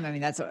time. I mean,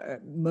 that's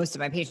what most of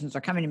my patients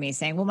are coming to me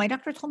saying, well, my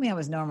doctor told me I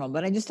was normal,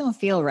 but I just don't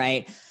feel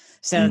right.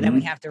 So then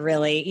we have to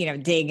really,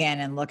 dig in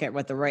and look at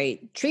what the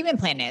right treatment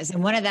plan is.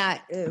 And one of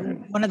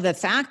the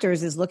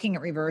factors is looking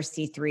at reverse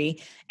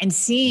T3 and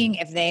seeing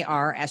if they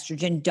are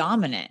estrogen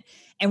dominant.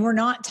 And we're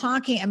not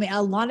talking, I mean,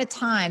 a lot of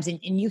times, and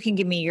you can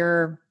give me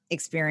your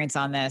experience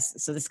on this.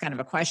 So this is kind of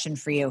a question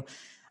for you.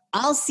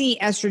 I'll see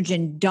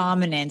estrogen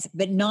dominant,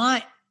 but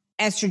not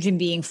estrogen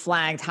being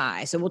flagged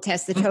high. So we'll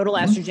test the total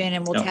estrogen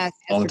and we'll test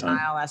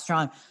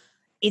estradiol.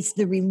 It's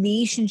the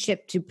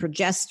relationship to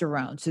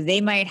progesterone. So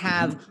they might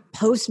have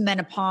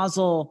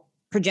postmenopausal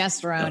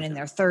progesterone in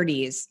their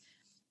 30s.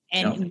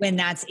 And when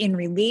that's in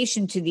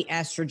relation to the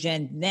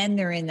estrogen, then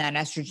they're in that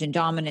estrogen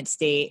dominant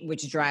state,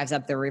 which drives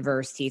up the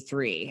reverse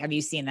T3. Have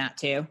you seen that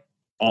too?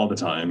 All the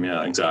time.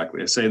 Yeah,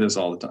 exactly. I say this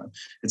all the time.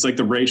 It's like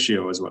the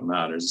ratio is what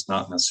matters. It's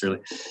not necessarily,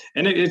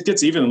 and it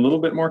gets even a little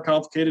bit more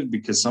complicated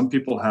because some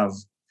people have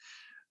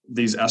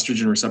these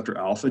estrogen receptor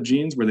alpha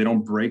genes where they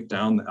don't break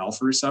down the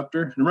alpha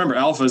receptor. And remember,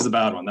 alpha is the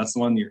bad one. That's the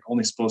one you're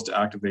only supposed to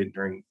activate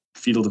during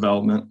fetal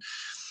development.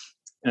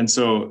 And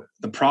so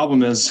the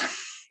problem is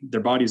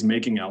their body's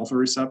making alpha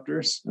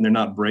receptors and they're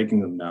not breaking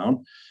them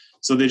down.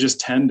 So they just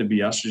tend to be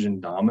estrogen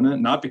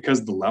dominant, not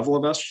because the level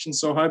of estrogen is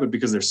so high, but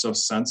because they're so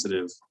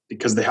sensitive,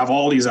 because they have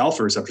all these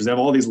alpha receptors. They have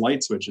all these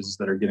light switches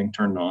that are getting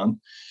turned on.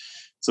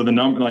 So the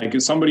number, like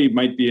if somebody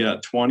might be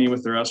at 20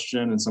 with their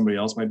estrogen and somebody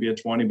else might be at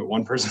 20, but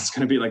one person's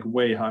going to be like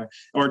way high,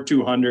 or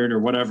 200 or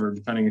whatever,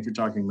 depending if you're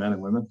talking men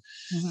and women.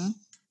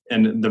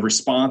 And the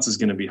response is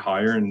going to be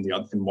higher in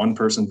one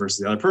person versus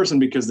the other person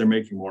because they're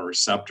making more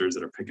receptors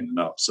that are picking it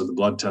up. So the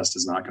blood test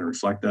is not going to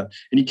reflect that.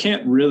 And you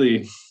can't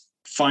really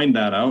find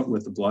that out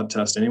with the blood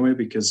test anyway,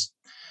 because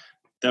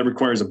that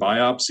requires a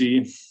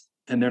biopsy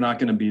and they're not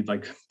going to be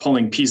like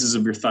pulling pieces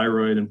of your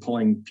thyroid and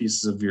pulling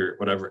pieces of your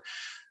whatever.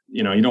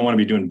 You don't want to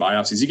be doing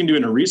biopsies. You can do it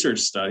in a research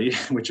study,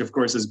 which of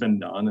course has been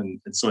done.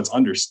 And so it's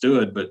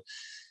understood, but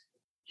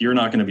you're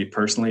not going to be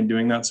personally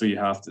doing that. So you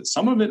have to,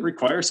 some of it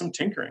requires some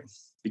tinkering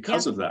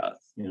because of that,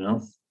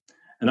 and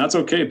that's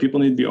okay. People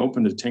need to be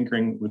open to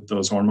tinkering with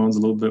those hormones a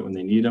little bit when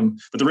they need them,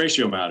 but the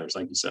ratio matters.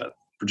 Like you said,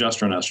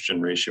 progesterone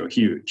estrogen ratio,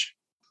 huge.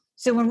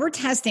 So when we're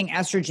testing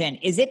estrogen,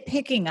 is it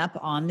picking up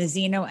on the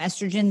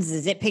xenoestrogens?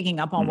 Is it picking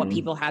up on what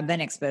people have been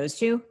exposed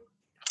to?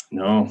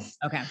 No.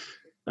 Okay.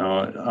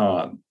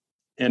 No.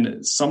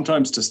 And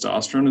sometimes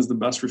testosterone is the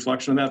best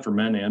reflection of that for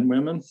men and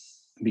women,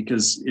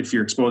 because if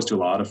you're exposed to a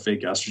lot of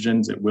fake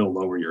estrogens, it will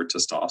lower your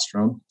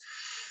testosterone,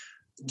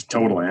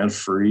 total and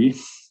free.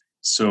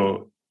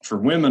 So for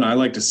women, I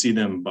like to see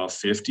them above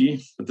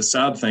 50. But the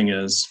sad thing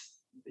is,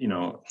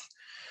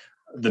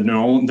 the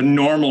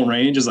normal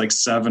range is like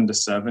 7 to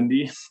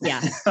 70.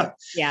 Yeah.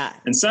 Yeah.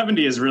 And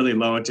 70 is really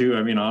low too.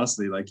 I mean,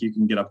 honestly, like you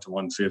can get up to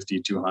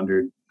 150,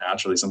 200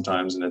 naturally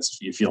sometimes, and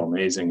you feel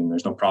amazing and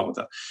there's no problem with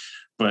that.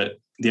 But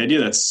the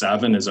idea that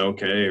 7 is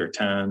okay, or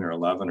 10 or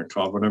 11 or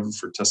 12, whatever,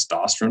 for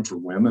testosterone for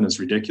women is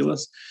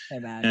ridiculous. So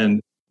bad.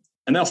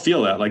 And they'll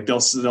feel that, like they'll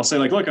say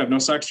like, look, I have no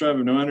sex drive, I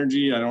have no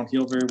energy, I don't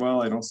heal very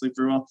well, I don't sleep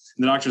very well.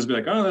 And the doctors will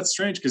be like, oh, that's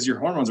strange because your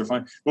hormones are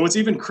fine. But what's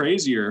even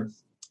crazier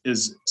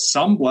is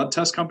some blood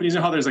test companies,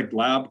 how there's like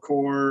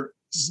LabCorp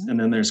and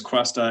then there's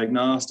Quest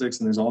Diagnostics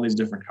and there's all these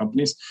different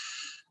companies.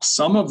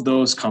 Some of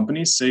those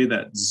companies say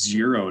that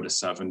 0 to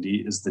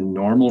 70 is the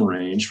normal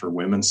range for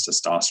women's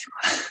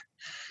testosterone.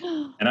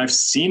 And I've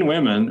seen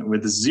women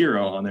with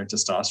 0 on their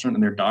testosterone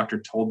and their doctor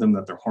told them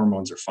that their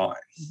hormones are fine.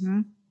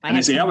 And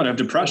they say, yeah, but I have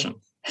depression.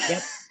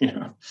 Yep.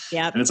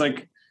 And it's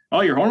like,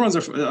 oh, your hormones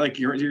are like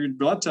your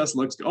blood test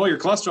looks, oh, your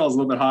cholesterol is a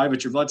little bit high,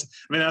 but your blood,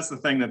 I mean, that's the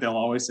thing that they'll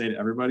always say to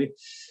everybody,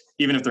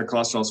 even if their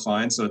cholesterol is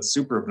fine. So it's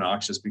super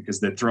obnoxious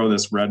because they throw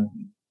this red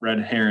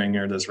herring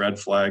or this red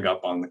flag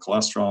up on the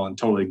cholesterol and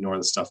totally ignore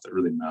the stuff that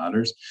really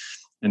matters.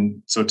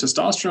 And so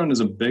testosterone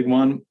is a big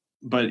one.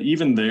 But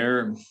even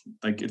there,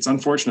 like it's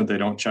unfortunate they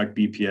don't check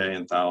BPA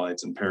and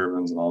phthalates and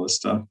parabens and all this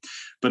stuff.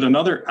 But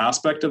another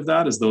aspect of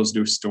that is those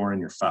do store in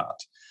your fat.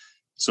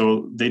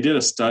 So they did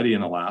a study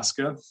in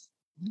Alaska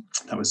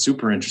that was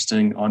super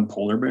interesting on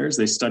polar bears.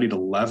 They studied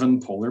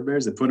 11 polar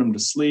bears. They put them to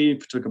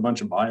sleep, took a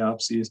bunch of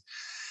biopsies.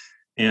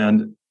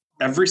 And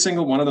every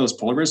single one of those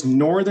polar bears,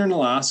 northern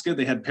Alaska,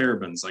 they had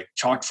parabens, like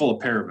chock full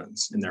of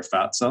parabens in their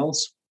fat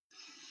cells.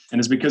 And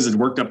it's because it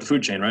worked up the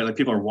food chain, right? Like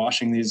people are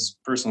washing these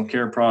personal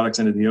care products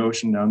into the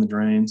ocean, down the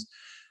drains.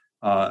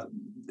 It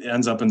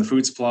ends up in the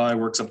food supply,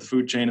 works up the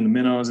food chain in the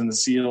minnows and the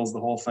seals, the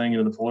whole thing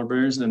into the polar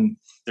bears, and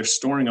they're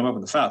storing them up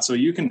in the fat. So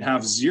you can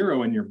have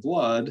 0 in your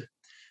blood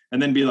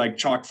and then be like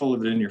chock full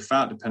of it in your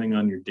fat, depending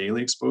on your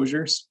daily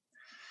exposures.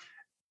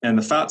 And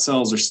the fat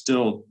cells are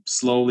still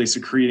slowly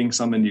secreting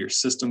some into your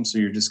system. So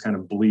you're just kind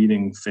of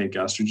bleeding fake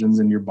estrogens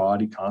in your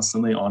body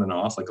constantly on and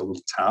off, like a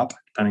little tap,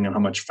 depending on how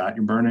much fat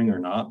you're burning or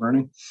not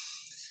burning.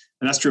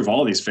 And that's true of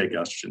all these fake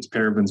estrogens,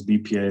 parabens,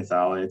 BPA,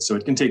 phthalates. So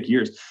it can take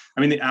years.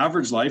 I mean, the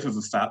average life of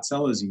a fat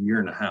cell is 1.5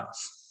 years.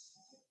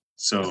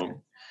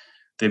 So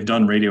they've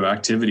done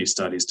radioactivity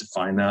studies to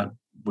find that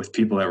with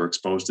people that were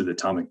exposed to the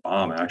atomic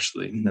bomb,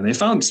 actually. And they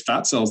found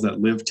fat cells that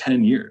live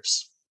 10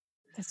 years.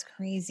 That's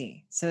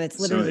crazy. So it's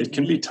literally, so it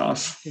can be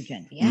tough.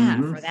 Estrogen. Yeah.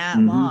 For that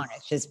long.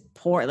 It's just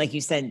pour, like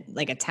you said,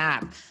 like a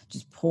tap,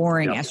 just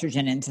pouring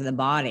estrogen into the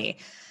body.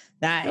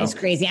 That is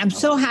crazy. I'm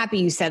so happy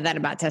you said that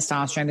about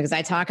testosterone, because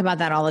I talk about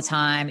that all the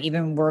time,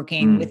 even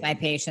working with my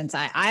patients.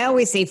 I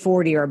always say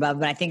 40 or above,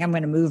 but I think I'm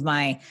going to move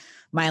my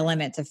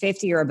limit to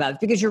 50 or above,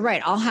 because you're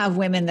right. I'll have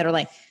women that are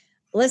like,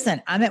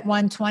 listen, I'm at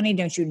 120.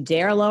 Don't you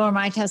dare lower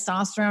my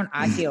testosterone.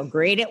 I feel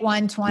great at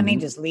 120.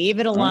 Just leave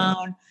it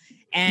alone.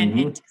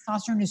 And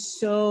testosterone is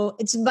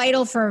it's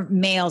vital for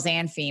males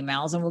and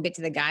females. And we'll get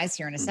to the guys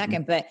here in a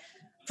second, but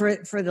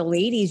for the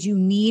ladies, you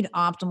need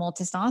optimal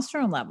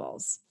testosterone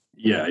levels.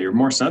 Yeah. You're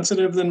more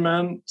sensitive than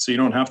men. So you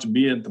don't have to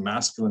be at the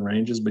masculine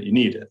ranges, but you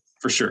need it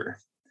for sure.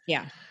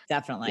 Yeah,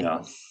 definitely.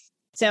 Yeah.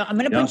 So I'm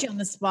going to put you on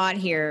the spot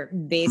here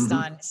based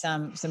on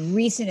some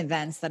recent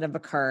events that have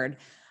occurred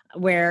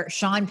where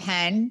Sean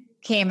Penn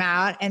came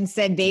out and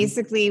said,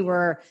 basically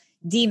we're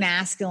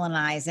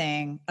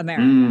demasculinizing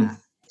America.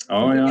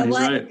 Oh, yeah, he's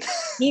right.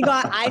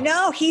 I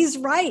know he's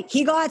right.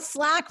 He got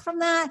slack from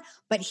that,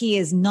 but he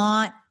is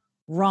not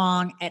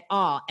wrong at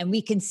all. And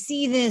we can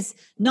see this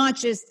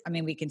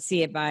we can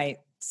see it by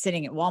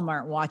sitting at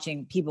Walmart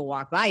watching people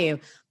walk by you,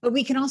 but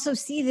we can also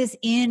see this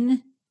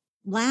in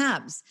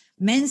labs.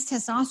 Men's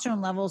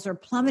testosterone levels are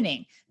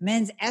plummeting.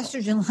 Men's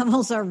estrogen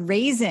levels are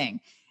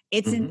raising.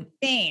 It's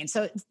insane.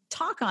 So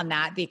talk on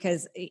that,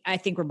 because I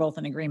think we're both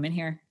in agreement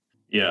here.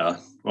 Yeah.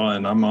 Well,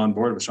 and I'm on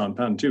board with Sean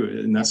Penn too,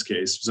 in this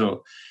case.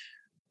 So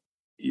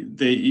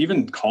they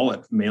even call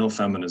it male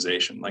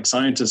feminization. Like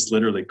scientists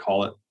literally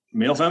call it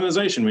male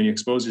feminization when you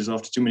expose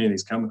yourself to too many of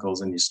these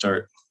chemicals and you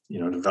start,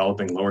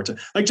 developing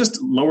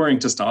just lowering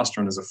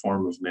testosterone is a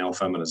form of male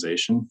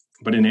feminization.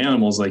 But in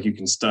animals, like you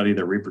can study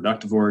their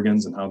reproductive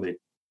organs and how they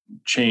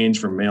change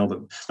from male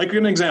to, like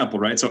an example,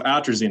 right? So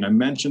atrazine, I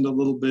mentioned a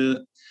little bit.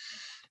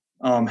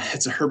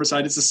 It's a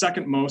herbicide. It's the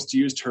second most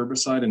used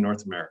herbicide in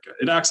North America.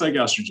 It acts like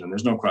estrogen.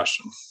 There's no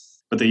question,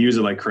 but they use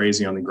it like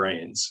crazy on the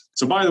grains.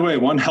 So by the way,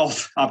 one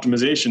health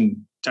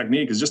optimization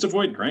technique is just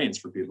avoid grains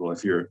for people.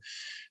 If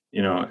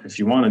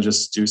you want to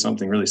just do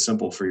something really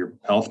simple for your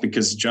health,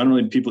 because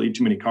generally people eat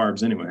too many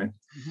carbs anyway.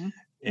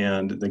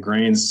 And the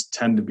grains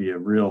tend to be a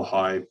real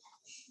high,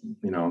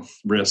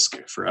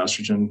 risk for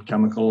estrogen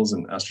chemicals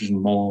and estrogen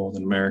mold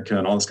in America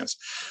and all this kind of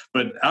stuff.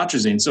 But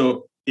atrazine.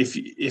 So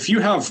if you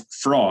have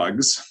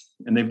frogs,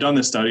 and they've done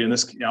this study, and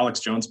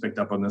Alex Jones picked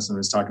up on this and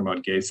was talking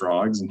about gay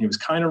frogs, and he was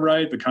kind of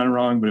right, but kind of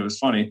wrong, but it was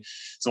funny.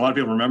 So a lot of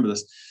people remember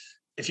this.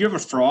 If you have a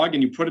frog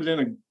and you put it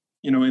in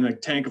a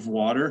tank of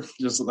water,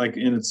 just like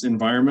in its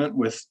environment,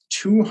 with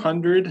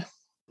 200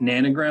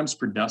 nanograms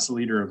per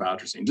deciliter of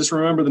atrazine, just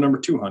remember the number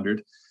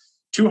 200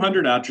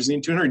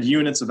 atrazine, 200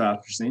 units of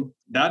atrazine,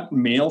 that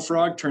male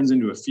frog turns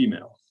into a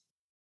female.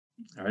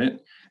 All right.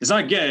 It's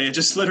not gay. It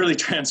just literally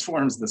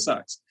transforms the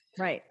sex.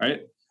 Right.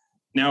 Right.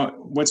 Now,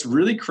 what's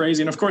really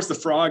crazy, and of course the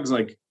frog's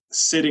like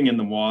sitting in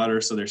the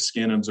water, so their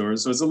skin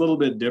absorbs. So it's a little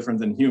bit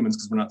different than humans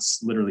because we're not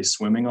literally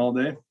swimming all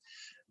day.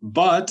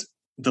 But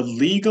the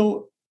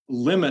legal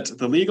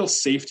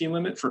safety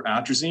limit for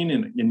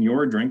atrazine in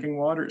your drinking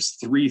water is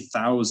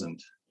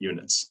 3,000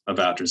 units of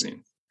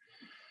atrazine.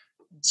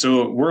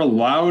 So we're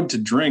allowed to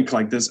drink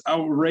like this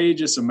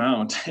outrageous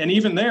amount. And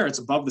even there, it's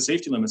above the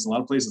safety limits. In a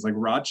lot of places like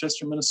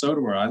Rochester,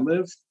 Minnesota, where I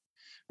live,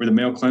 where the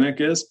Mayo Clinic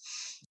is,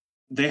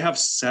 they have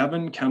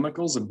 7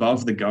 chemicals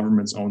above the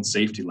government's own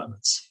safety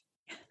limits.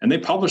 And they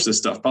publish this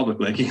stuff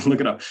publicly. Like you can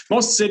look it up.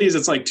 Most cities,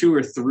 it's like 2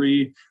 or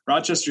 3.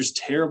 Rochester's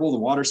terrible. The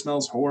water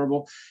smells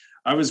horrible.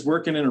 I was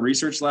working in a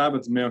research lab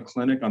at the Mayo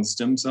Clinic on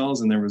stem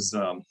cells, and there was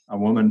a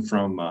woman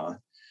from,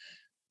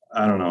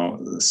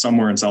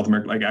 somewhere in South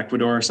America, like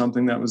Ecuador or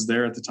something, that was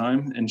there at the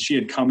time. And she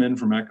had come in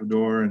from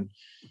Ecuador,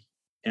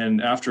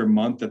 and after a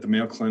month at the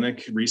Mayo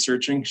Clinic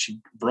researching,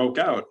 she broke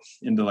out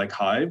into like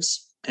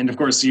hives. And of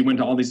course, she went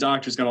to all these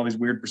doctors, got all these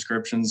weird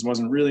prescriptions,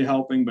 wasn't really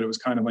helping, but it was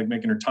kind of like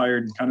making her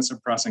tired and kind of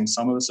suppressing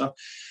some of the stuff.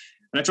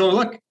 And I told her,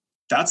 look,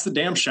 that's the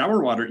damn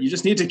shower water. You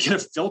just need to get a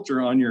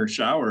filter on your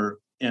shower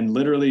and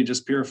literally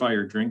just purify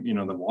your drink,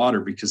 the water,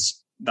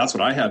 because that's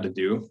what I had to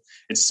do.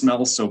 It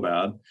smells so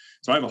bad.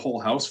 So I have a whole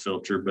house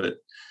filter, but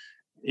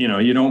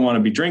you don't want to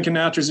be drinking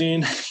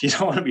atrazine. You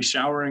don't want to be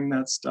showering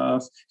that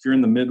stuff. If you're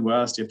in the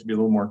Midwest, you have to be a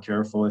little more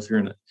careful. If you're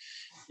in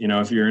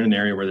an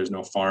area where there's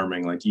no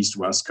farming, like East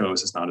West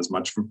Coast, it's not as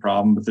much of a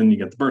problem. But then you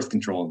get the birth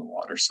control in the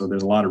water. So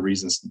there's a lot of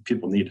reasons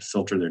people need to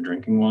filter their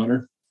drinking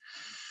water.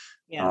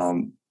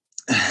 Yes.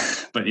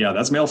 But yeah,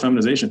 that's male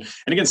feminization.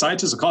 And again,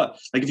 scientists will call it,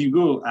 like if you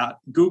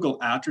Google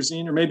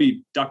atrazine, or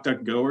maybe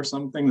DuckDuckGo or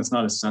something that's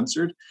not as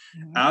censored,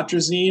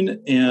 atrazine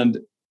and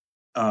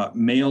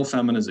male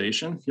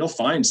feminization, you'll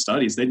find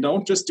studies. They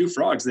don't just do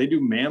frogs, they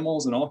do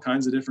mammals and all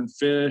kinds of different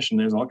fish, and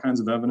there's all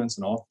kinds of evidence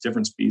in all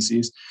different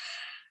species.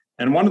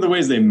 And one of the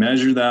ways they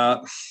measure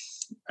that,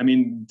 I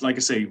mean, like I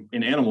say,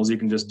 in animals you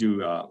can just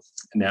do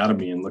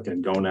anatomy and look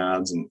at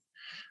gonads and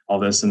all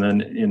this, and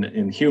then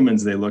in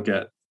humans they look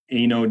at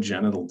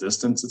anogenital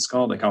distance, it's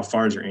called, like how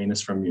far is your anus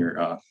from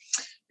your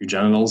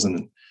genitals,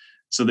 and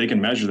so they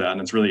can measure that, and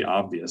it's really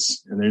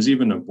obvious. And there's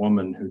even a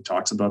woman who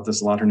talks about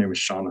this a lot. Her name is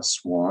Shauna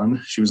Swan.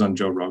 She was on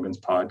Joe Rogan's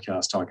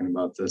podcast talking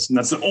about this, and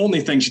that's the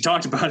only thing she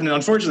talked about. And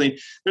unfortunately,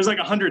 there's like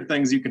 100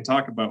 things you can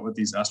talk about with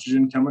these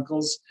estrogen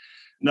chemicals,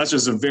 and that's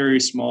just a very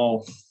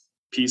small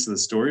piece of the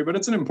story, but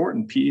it's an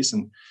important piece.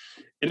 And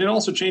it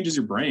also changes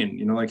your brain.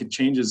 Like it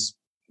changes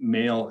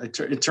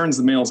it turns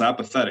the males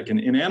apathetic. And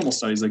in animal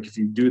studies, like if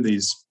you do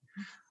these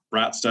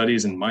rat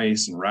studies and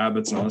mice and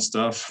rabbits and all this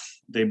stuff,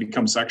 they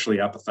become sexually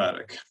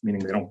apathetic,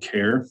 meaning they don't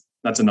care.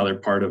 That's another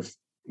part of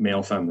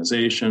male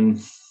feminization.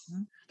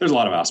 There's a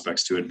lot of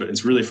aspects to it, but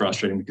it's really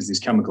frustrating because these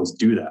chemicals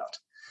do that.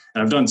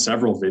 And I've done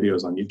several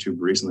videos on YouTube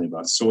recently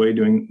about soy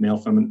doing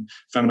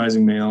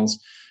feminizing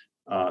males,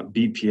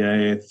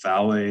 BPA,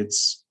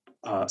 phthalates,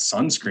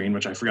 sunscreen,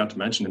 which I forgot to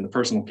mention in the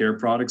personal care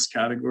products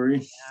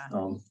category.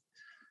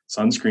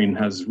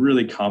 Sunscreen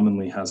really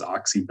commonly has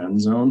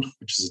oxybenzone,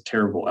 which is a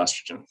terrible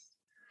estrogen.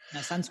 No,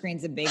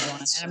 sunscreen's a big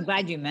one. And I'm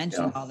glad you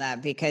mentioned all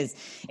that, because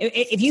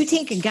if you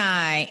take a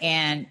guy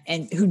and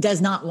who does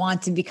not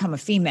want to become a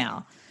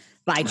female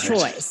by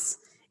choice,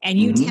 and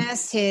you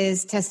test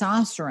his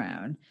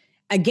testosterone,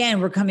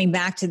 again, we're coming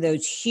back to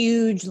those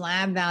huge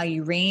lab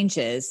value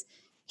ranges.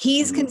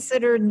 He's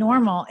considered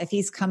normal if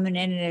he's coming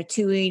in at a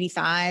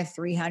 285,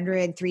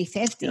 300,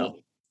 350. Yep.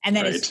 And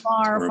that is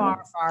far,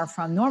 far, far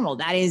from normal.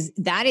 That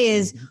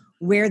is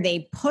where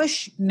they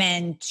push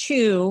men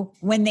to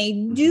when they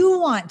do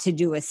want to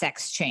do a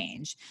sex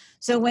change.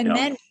 So when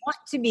men want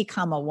to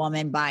become a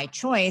woman by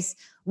choice,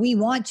 we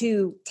want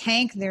to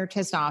tank their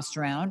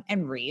testosterone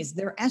and raise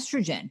their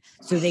estrogen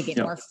so they get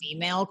more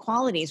female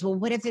qualities. Well,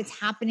 what if it's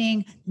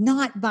happening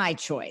not by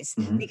choice?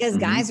 Because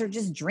guys are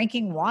just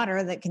drinking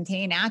water that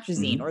contain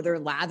atrazine, or they're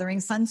lathering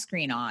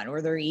sunscreen on,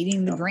 or they're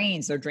eating the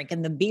grains, they're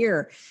drinking the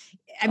beer.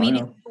 I mean,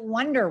 it's no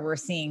wonder we're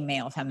seeing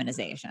male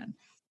feminization.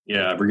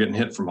 Yeah, we're getting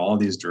hit from all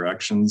these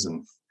directions,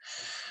 and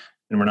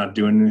we're not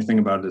doing anything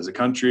about it as a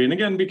country. And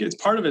again, because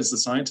part of it's the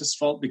scientists'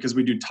 fault, because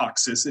we do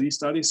toxicity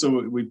studies.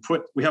 So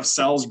we have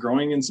cells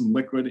growing in some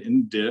liquid in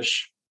a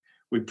dish.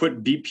 We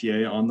put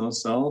BPA on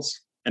those cells,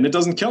 and it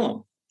doesn't kill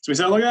them. So we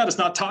say, look at that, it's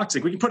not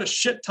toxic. We can put a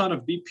shit ton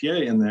of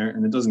BPA in there,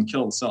 and it doesn't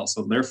kill the cell.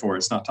 So therefore,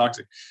 it's not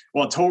toxic.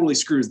 Well, it totally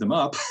screws them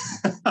up.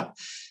 I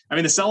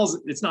mean, the cells,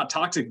 it's not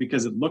toxic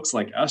because it looks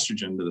like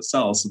estrogen to the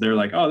cells. So they're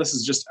like, oh, this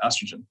is just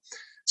estrogen.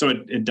 So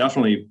it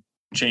definitely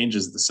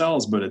changes the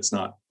cells, but it's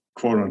not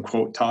quote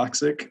unquote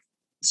toxic.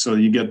 So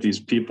you get these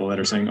people that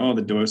are saying, oh,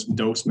 the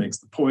dose makes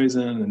the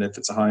poison. And if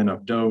it's a high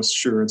enough dose,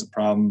 sure, it's a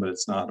problem, but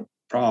it's not a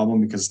problem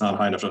because it's not a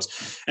high enough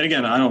dose. And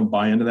again, I don't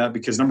buy into that,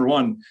 because number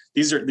one,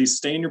 these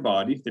stay in your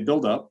body. They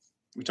build up.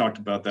 We talked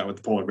about that with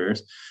the polar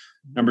bears.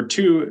 Number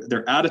two,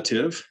 they're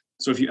additive.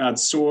 So if you add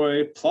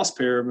soy plus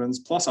parabens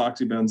plus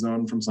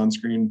oxybenzone from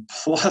sunscreen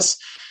plus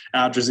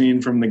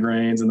atrazine from the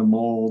grains and the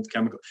mold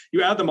chemical,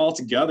 you add them all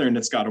together and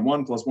it's got a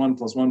 1 + 1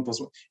 + 1 + 1.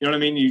 You know what I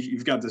mean?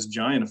 You've got this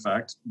giant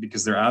effect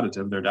because they're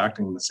additive. They're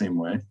acting in the same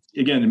way.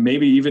 Again,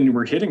 maybe even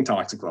we're hitting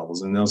toxic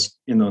levels in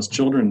those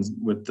children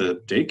with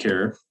the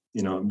daycare.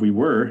 We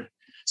were.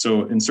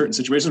 So in certain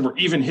situations, we're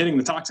even hitting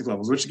the toxic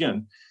levels, which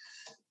again,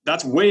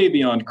 that's way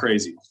beyond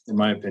crazy, in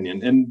my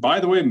opinion. And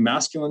by the way,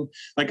 masculine,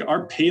 like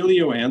our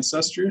paleo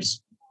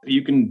ancestors,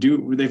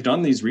 they've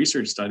done these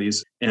research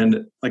studies,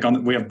 and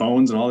we have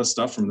bones and all this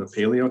stuff from the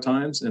paleo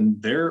times,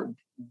 and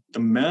the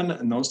men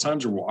in those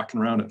times are walking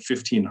around at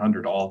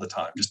 1500 all the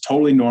time, just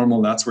totally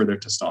normal. That's where their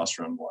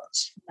testosterone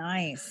was.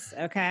 Nice.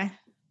 Okay.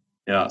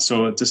 Yeah.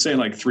 So to say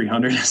like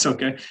 300 is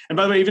okay. And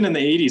by the way, even in the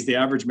 80s, the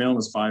average male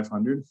was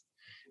 500.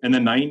 In the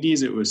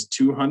 90s, it was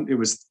 200.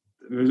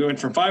 It went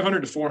from 500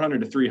 to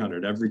 400 to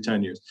 300 every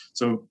 10 years.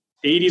 So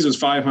 80s was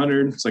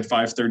 500. It's like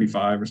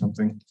 535 or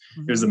something.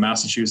 It was the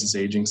Massachusetts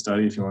aging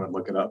study, if you want to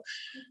look it up.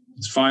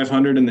 It's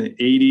 500 in the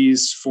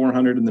 80s,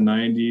 400 in the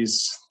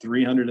 90s,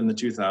 300 in the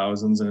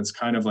 2000s. And it's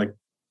kind of like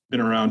been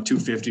around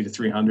 250 to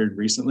 300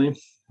 recently.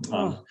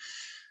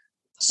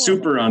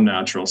 Super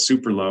unnatural,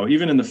 super low.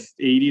 Even in the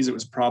 80s, it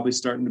was probably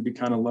starting to be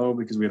kind of low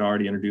because we had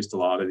already introduced a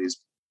lot of these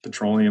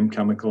petroleum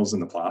chemicals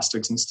and the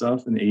plastics and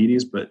stuff in the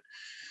 80s. But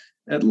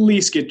at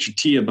least get your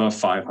T above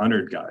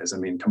 500, guys. I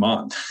mean, come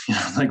on,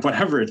 like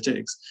whatever it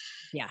takes.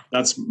 Yeah.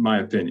 That's my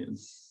opinion.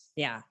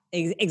 Yeah,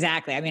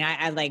 exactly. I mean,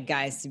 I like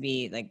guys to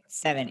be like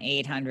 700,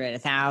 800,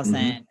 1,000.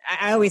 Mm-hmm.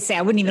 I always say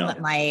I wouldn't even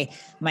let my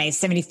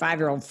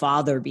 75-year-old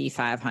father be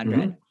 500.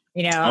 Mm-hmm.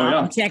 You know, Oh, yeah,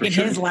 I'm checking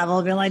his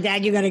level, being like,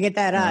 Dad, you got to get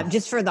that up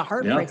just for the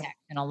heart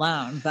protection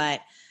alone. But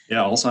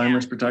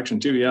Alzheimer's protection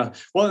too. Yeah.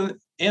 Well,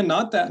 and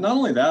not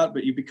only that,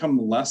 but you become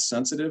less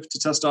sensitive to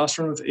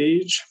testosterone with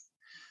age.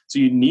 So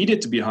you need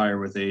it to be higher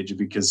with age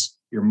because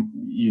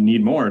you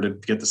need more to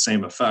get the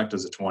same effect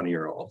as a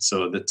 20-year-old.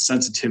 So the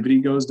sensitivity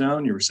goes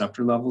down, your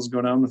receptor levels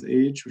go down with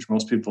age, which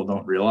most people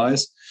don't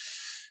realize.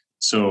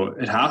 So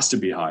it has to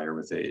be higher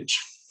with age.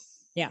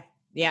 Yeah.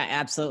 Yeah,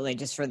 absolutely.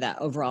 Just for the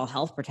overall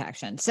health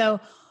protection. So,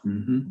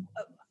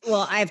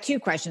 well, I have two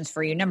questions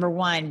for you. Number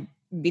one,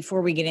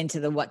 before we get into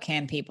the what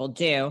can people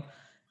do,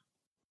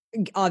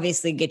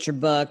 obviously get your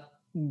book,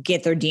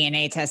 get their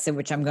DNA tested,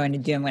 which I'm going to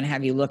do. I'm going to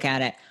have you look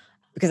at it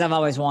because I've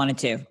always wanted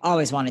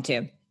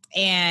to.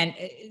 And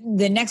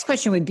the next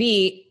question would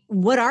be,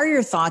 what are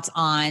your thoughts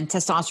on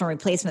testosterone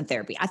replacement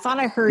therapy? I thought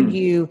I heard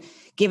you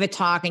give a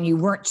talk and you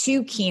weren't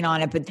too keen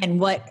on it, but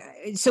then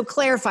so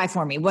clarify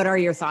for me, what are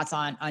your thoughts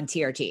on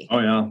TRT? Oh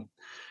yeah.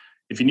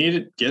 If you need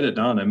it, get it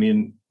done. I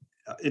mean,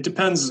 it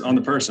depends on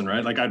the person,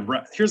 right? Like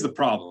here's the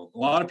problem. A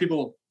lot of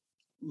people,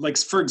 like,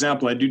 for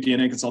example, I do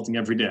DNA consulting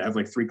every day. I have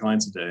like 3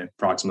 clients a day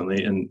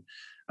approximately. And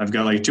I've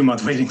got like a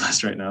 2-month waiting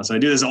list right now. So I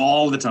do this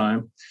all the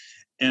time.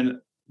 And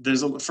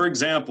for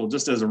example,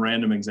 just as a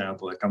random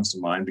example that comes to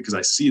mind, because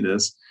I see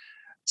this,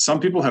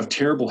 some people have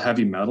terrible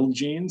heavy metal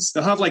genes.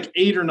 They'll have like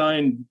 8 or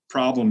 9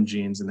 problem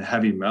genes in the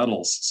heavy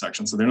metals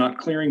section. So they're not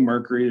clearing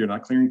mercury, they're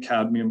not clearing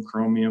cadmium,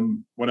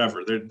 chromium,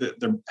 whatever.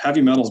 Their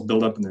heavy metals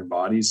build up in their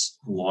bodies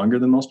longer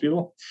than most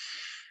people.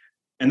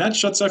 And that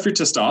shuts off your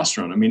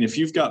testosterone. I mean, if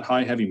you've got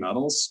high heavy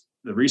metals,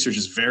 the research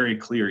is very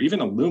clear. Even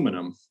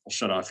aluminum will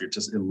shut off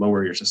it'll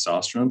lower your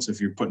testosterone. So if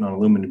you're putting on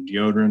aluminum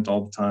deodorant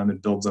all the time,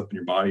 it builds up in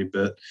your body a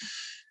bit.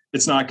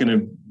 It's not going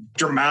to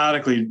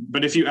dramatically,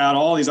 but if you add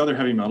all these other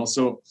heavy metals,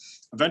 so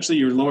eventually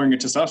you're lowering your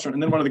testosterone.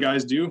 And then what do the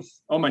guys do?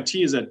 Oh, my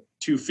T is at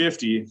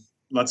 250.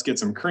 Let's get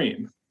some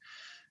cream.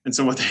 And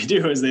so what they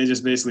do is they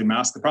just basically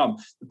mask the problem.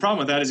 The problem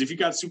with that is if you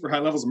got super high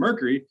levels of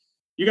mercury,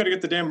 you got to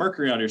get the damn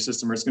mercury out of your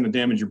system or it's going to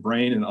damage your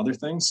brain and other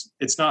things.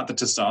 It's not the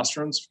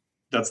testosterone's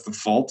that's the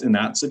fault in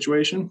that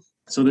situation.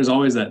 So there's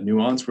always that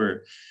nuance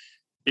where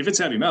if it's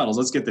heavy metals,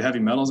 let's get the heavy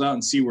metals out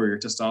and see where your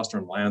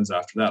testosterone lands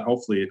after that.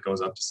 Hopefully it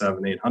goes up to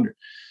 700, 800.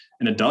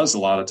 And it does a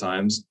lot of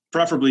times.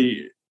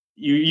 Preferably,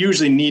 you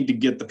usually need to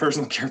get the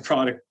personal care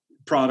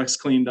products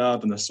cleaned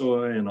up and the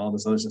soy and all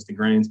this other stuff, the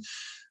grains.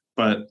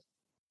 But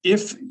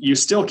if you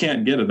still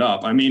can't get it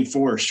up, I mean,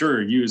 for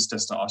sure, use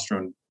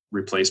testosterone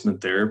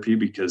replacement therapy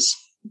because,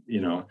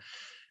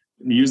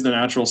 use the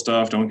natural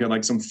stuff. Don't get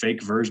like some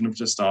fake version of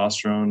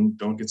testosterone.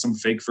 Don't get some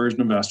fake version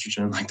of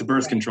estrogen, like the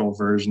birth control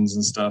versions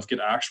and stuff. Get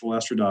actual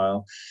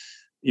estradiol,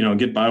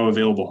 get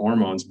bioavailable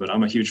hormones. But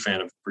I'm a huge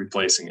fan of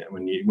replacing it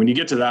when you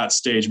get to that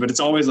stage. But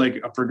it's always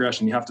like a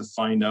progression. You have to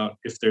find out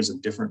if there's a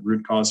different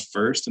root cause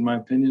first, in my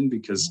opinion,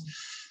 because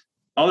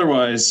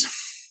otherwise,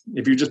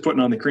 if you're just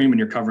putting on the cream and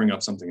you're covering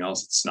up something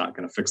else, it's not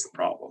going to fix the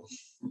problem.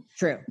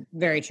 True.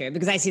 Very true.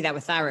 Because I see that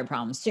with thyroid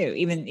problems too.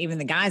 Even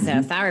the guys that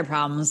have thyroid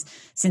problems,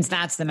 since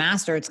that's the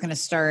master, it's going to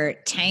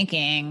start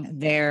tanking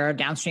their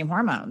downstream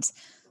hormones.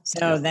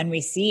 So then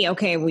we see,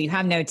 okay, well, you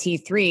have no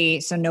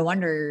T3. So no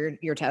wonder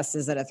your test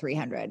is at a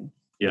 300.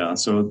 Yeah.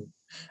 So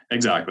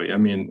exactly. I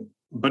mean,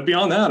 but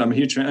beyond that, I'm a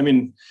huge fan. I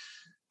mean,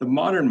 the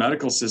modern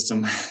medical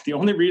system, the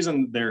only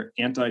reason they're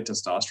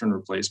anti-testosterone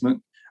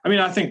replacement, I mean,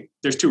 I think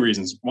there's 2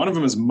 reasons. One of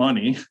them is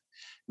money,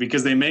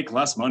 because they make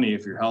less money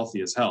if you're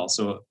healthy as hell.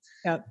 So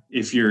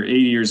if you're 80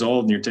 years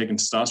old and you're taking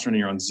testosterone and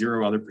you're on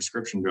 0 other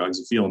prescription drugs,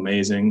 you feel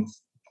amazing.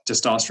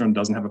 Testosterone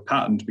doesn't have a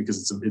patent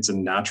because it's a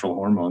natural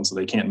hormone. So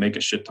they can't make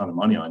a shit ton of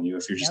money on you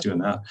if you're just doing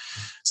that.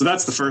 So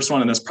that's the first one.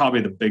 And that's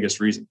probably the biggest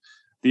reason.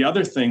 The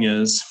other thing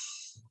is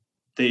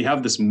they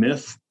have this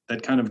myth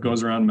that kind of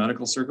goes around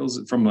medical circles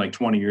from like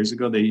 20 years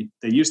ago. They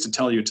used to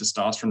tell you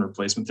testosterone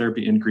replacement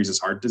therapy increases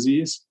heart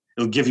disease.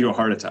 It'll give you a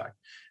heart attack.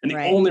 And the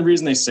only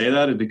reason they say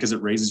that is because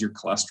it raises your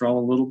cholesterol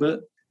a little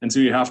bit. And so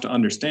you have to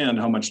understand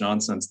how much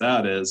nonsense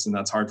that is. And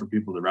that's hard for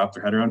people to wrap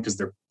their head around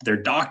because their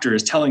doctor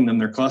is telling them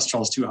their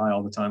cholesterol is too high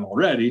all the time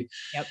already.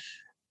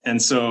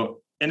 And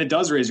it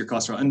does raise your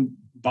cholesterol. And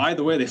by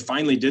the way, they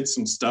finally did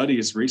some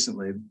studies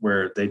recently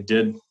where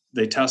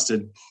they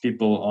tested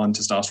people on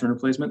testosterone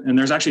replacement, and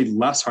there's actually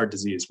less heart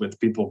disease with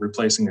people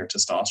replacing their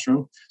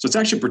testosterone. So it's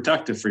actually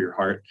protective for your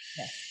heart.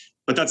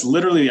 But that's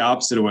literally the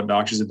opposite of what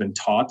doctors have been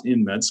taught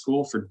in med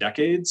school for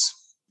decades.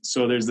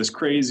 So there's this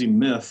crazy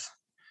myth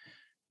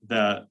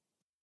that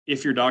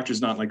if your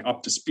doctor's not like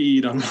up to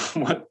speed on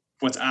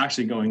what's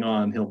actually going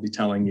on, he'll be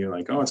telling you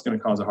like, oh, it's going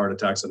to cause a heart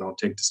attack, so don't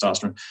take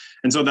testosterone.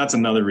 And so that's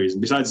another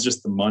reason. Besides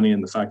just the money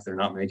and the fact they're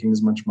not making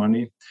as much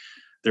money,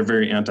 they're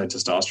very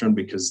anti-testosterone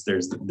because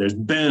there's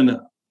been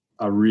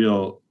a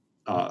real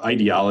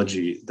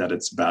ideology that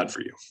it's bad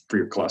for you, for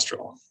your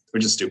cholesterol.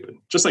 which is stupid.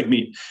 Just like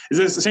meat.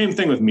 It's the same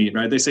thing with meat,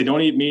 right? They say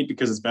don't eat meat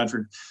because it's bad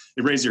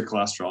it raises your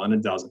cholesterol, and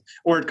it doesn't.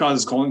 Or it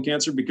causes colon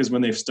cancer because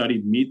when they've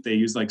studied meat, they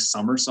use like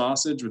summer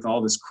sausage with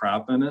all this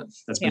crap in it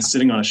that's been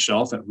sitting on a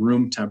shelf at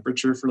room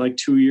temperature for like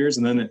 2 years.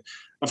 And then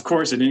of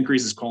course it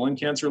increases colon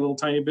cancer a little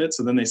tiny bit.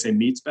 So then they say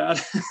meat's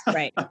bad.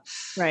 Right.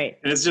 Right.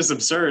 And it's just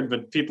absurd,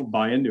 but people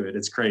buy into it.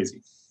 It's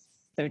crazy.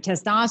 So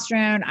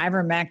testosterone,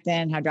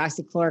 ivermectin,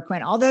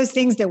 hydroxychloroquine, all those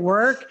things that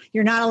work,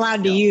 you're not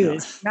allowed to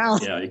use. No.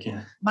 You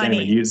can't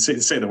even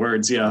say the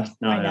words. Yeah.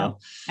 No, I know.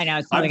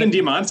 I've been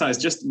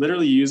demonetized just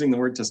literally using the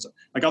word testosterone.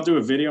 Like I'll do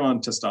a video on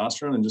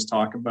testosterone and just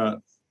talk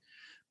about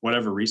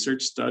whatever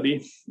research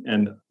study,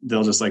 and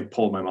they'll just like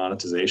pull my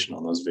monetization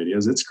on those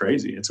videos. It's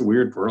crazy. It's a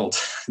weird world.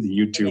 The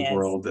YouTube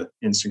world, the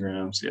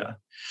Instagrams. Yeah.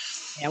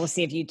 Yeah, we'll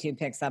see if YouTube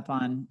picks up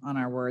on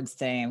our words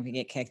today and we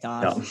get kicked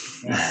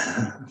off.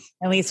 Yeah.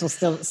 At least we'll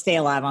still stay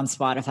alive on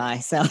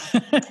Spotify. So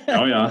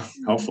oh yeah,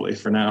 hopefully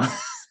for now.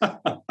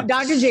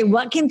 Dr. J,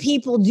 what can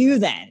people do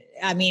then?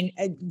 I mean,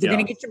 they're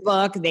going to get your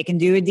book. They can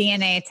do a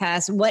DNA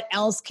test. What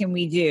else can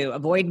we do?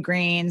 Avoid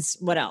grains.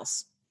 What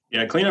else?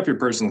 Yeah, clean up your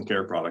personal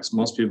care products.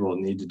 Most people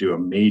need to do a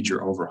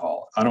major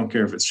overhaul. I don't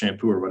care if it's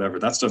shampoo or whatever.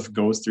 That stuff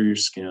goes through your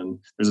skin.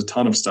 There's a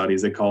ton of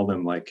studies. They call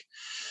them like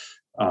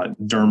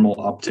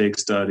dermal uptake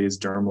studies,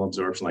 dermal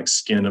absorption, like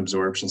skin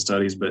absorption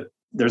studies. But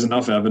there's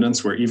enough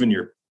evidence where even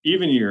your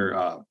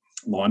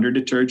laundry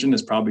detergent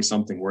is probably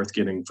something worth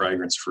getting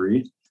fragrance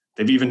free.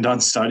 They've even done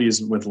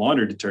studies with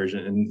laundry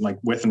detergent and like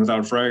with and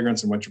without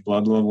fragrance and what your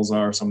blood levels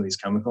are, some of these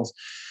chemicals.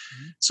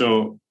 Mm-hmm.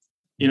 So,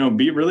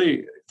 be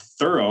really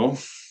thorough.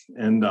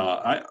 And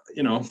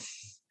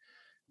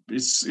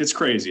it's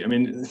crazy. I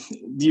mean,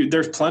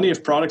 there's plenty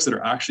of products that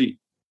are actually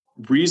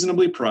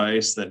reasonably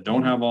priced that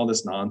don't have all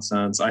this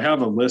nonsense. I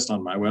have a list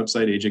on my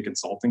website,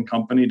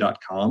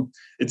 ajconsultingcompany.com.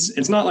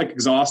 It's not like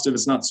exhaustive.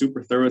 It's not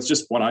super thorough. It's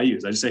just what I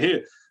use. I just say,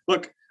 hey,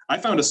 look, I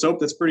found a soap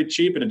that's pretty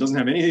cheap and it doesn't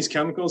have any of these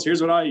chemicals.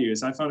 Here's what I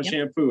use. I found a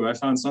shampoo. I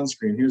found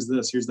sunscreen. Here's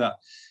this, here's that.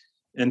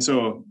 And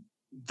so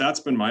that's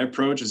been my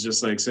approach, is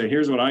just like, say,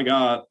 here's what I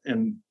got.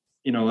 And,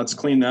 let's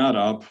clean that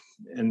up.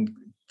 And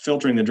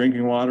filtering the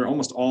drinking water,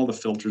 almost all the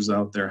filters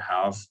out there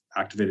have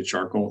activated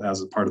charcoal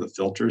as a part of the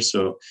filter.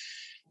 So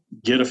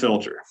get a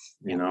filter,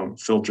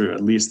 filter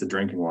at least the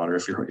drinking water.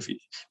 If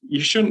you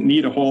shouldn't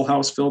need a whole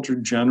house filter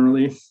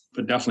generally,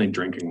 but definitely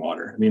drinking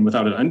water. I mean,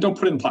 without it, and don't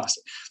put it in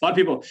plastic. A lot of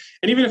people,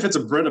 and even if it's a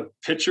Brita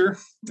pitcher,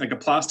 like a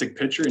plastic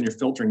pitcher, and you're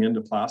filtering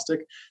into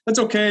plastic, that's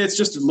okay. It's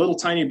just a little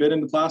tiny bit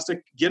into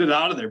plastic. Get it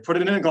out of there. Put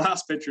it in a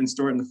glass pitcher and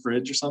store it in the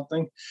fridge or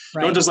something.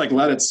 Right. Don't just like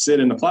let it sit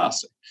in the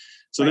plastic.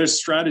 So there's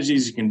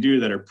strategies you can do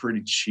that are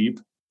pretty cheap.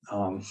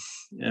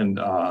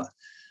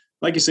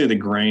 Like you say, the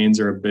grains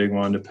are a big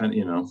one,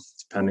 depending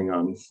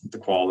on the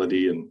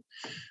quality and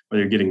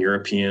whether you're getting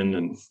European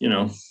and,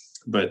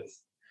 but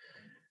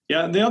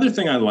yeah, the other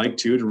thing I like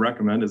to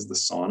recommend is the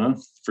sauna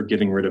for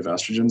getting rid of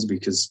estrogens,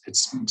 because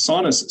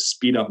saunas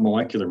speed up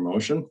molecular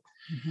motion.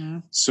 Mm-hmm.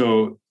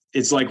 So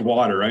it's like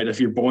water, right? If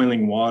you're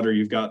boiling water,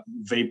 you've got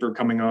vapor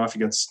coming off, you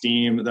got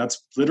steam.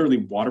 That's literally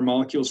water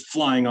molecules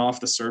flying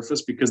off the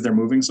surface because they're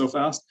moving so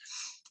fast.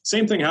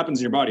 Same thing happens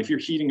in your body. If you're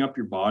heating up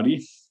your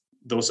body,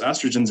 those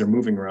estrogens are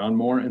moving around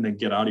more and they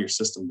get out of your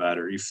system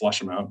better. You flush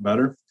them out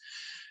better.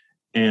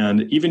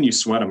 And even you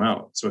sweat them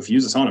out. So if you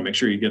use a sauna, make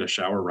sure you get a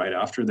shower right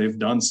after. They've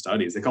done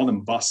studies. They call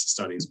them BUS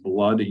studies,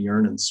 blood,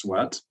 urine, and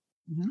sweat,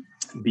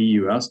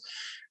 BUS.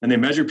 And they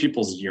measure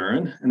people's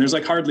urine. And there's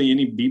like hardly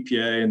any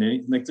BPA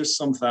and there's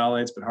some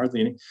phthalates, but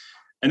hardly any.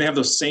 And they have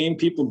those same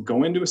people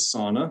go into a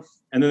sauna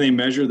and then they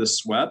measure the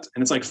sweat.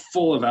 And it's like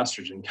full of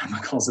estrogen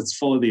chemicals. It's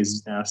full of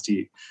these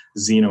nasty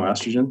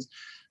xenoestrogens.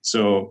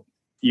 So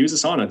use a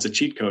sauna. It's a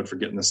cheat code for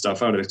getting this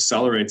stuff out. It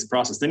accelerates the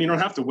process. Then you don't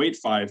have to wait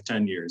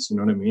 5-10 years. You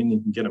know what I mean? You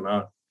can get them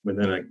out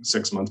within a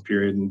 6-month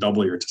period and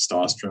double your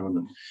testosterone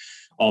and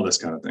all this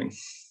kind of thing.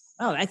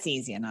 Oh, that's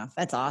easy enough.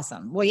 That's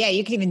awesome. Well, yeah,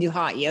 you can even do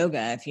hot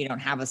yoga if you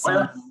don't have a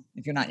sauna,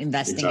 if you're not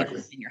investing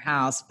in your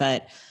house.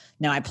 But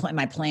no,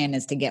 my plan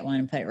is to get one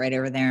and put it right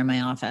over there in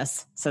my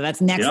office. So that's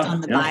next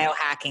on the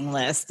biohacking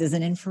list, is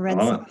an infrared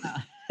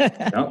sauna.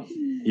 Yeah,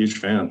 huge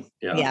fan.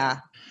 Yeah.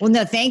 Well,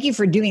 no, thank you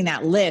for doing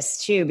that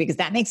list too, because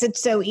that makes it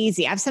so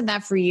easy. I've said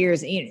that for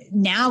years.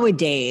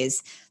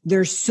 Nowadays,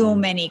 there's so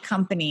many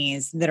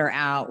companies that are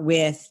out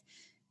with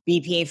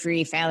BPA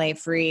free, phthalate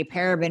free,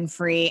 paraben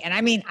free. And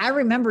I mean, I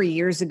remember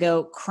years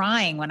ago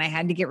crying when I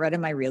had to get rid of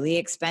my really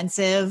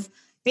expensive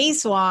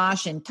face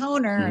wash and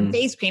toner and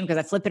face cream, because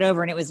I flip it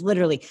over and it was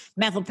literally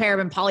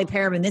methylparaben,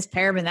 polyparaben, this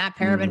paraben, that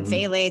paraben,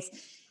 phthalates.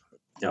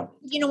 Yeah.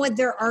 You know what?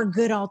 There are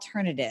good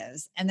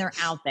alternatives and they're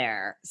out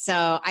there.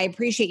 So I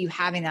appreciate you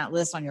having that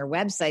list on your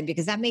website,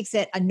 because that makes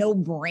it a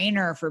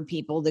no-brainer for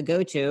people to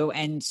go to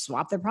and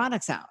swap their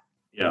products out.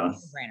 Yeah.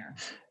 No-brainer.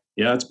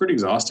 Yeah, it's pretty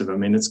exhaustive. I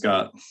mean, it's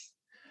got,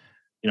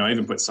 I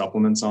even put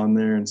supplements on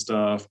there and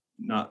stuff.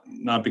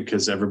 Not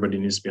because everybody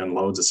needs to be on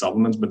loads of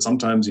supplements, but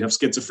sometimes you have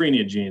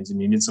schizophrenia genes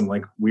and you need some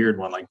like weird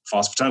one, like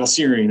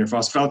phosphatidylserine or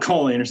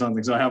phosphatidylcholine or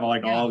something. So I have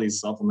all these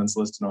supplements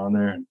listed on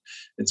there, and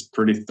it's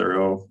pretty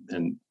thorough.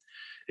 And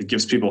it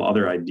gives people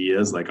other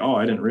ideas like, oh,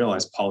 I didn't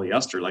realize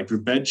polyester, like for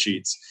bed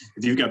sheets.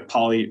 If you've got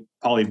poly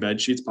bed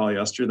sheets,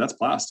 polyester, that's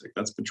plastic.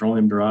 That's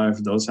petroleum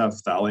derived. Those have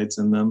phthalates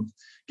in them.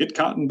 Get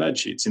cotton bed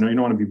sheets. You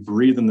don't want to be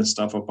breathing this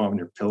stuff up on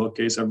your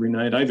pillowcase every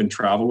night. I even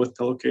travel with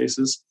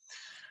pillowcases.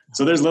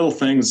 So there's little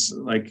things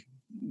like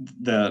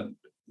that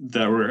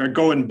we're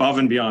going above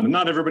and beyond. And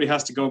not everybody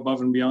has to go above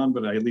and beyond,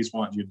 but I at least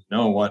want you to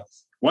know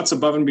what's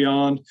above and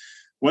beyond,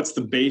 what's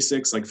the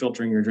basics, like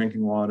filtering your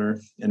drinking water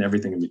and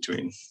everything in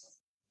between.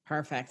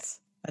 Perfect.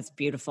 That's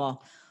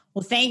beautiful.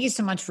 Well, thank you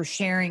so much for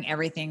sharing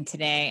everything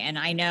today. And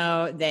I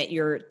know that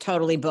you're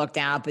totally booked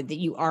out, but that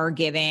you are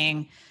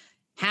giving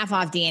half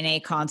off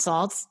DNA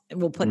consults.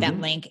 We'll put that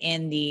link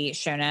in the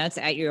show notes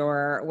at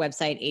your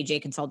website,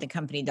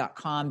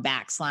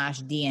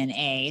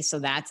 ajconsultingcompany.com/DNA. So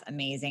that's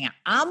amazing.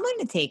 I'm going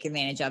to take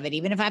advantage of it,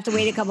 even if I have to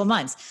wait a couple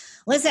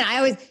months. Listen,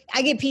 I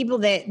get people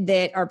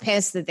that are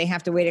pissed that they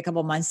have to wait a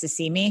couple months to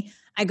see me.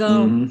 I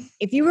go,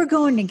 if you were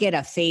going to get a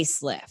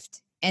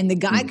facelift and the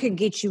guy could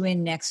get you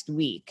in next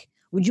week,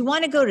 would you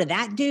want to go to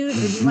that dude, or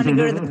do you want to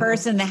go to the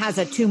person that has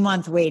a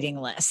 2-month waiting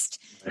list?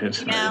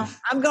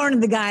 I'm going to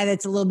the guy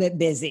that's a little bit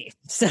busy.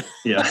 So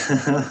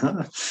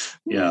yeah.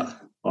 Yeah.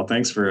 Well,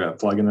 thanks for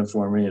plugging it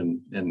for me.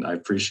 And I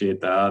appreciate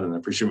that. And I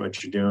appreciate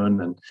what you're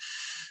doing. And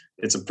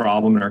it's a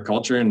problem in our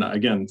culture. And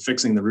again,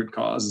 fixing the root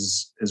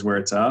cause is where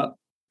it's at.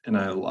 And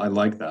I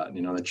like that,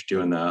 that you're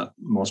doing that.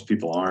 Most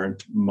people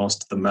aren't.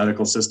 Most of the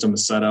medical system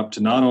is set up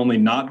to not only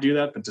not do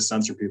that, but to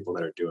censor people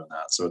that are doing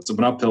that. So it's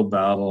an uphill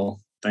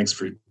battle. Thanks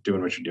for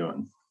doing what you're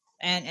doing.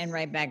 And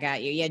right back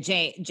at you. Yeah.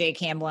 Jay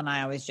Campbell and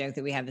I always joke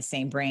that we have the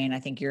same brain. I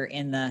think you're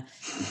in the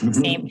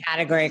same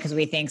category because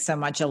we think so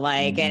much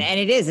alike. And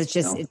it is, it's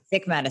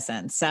sick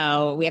medicine.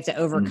 So we have to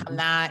overcome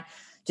that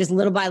just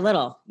little by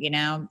little,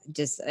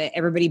 just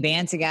everybody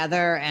band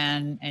together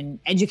and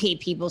educate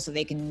people so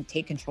they can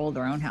take control of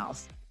their own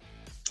health.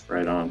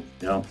 Right on.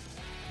 Yeah.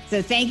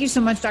 So thank you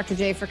so much, Dr.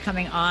 J, for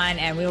coming on.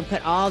 And we will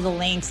put all the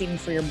links, even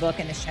for your book,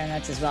 in the show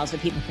notes as well, so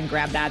people can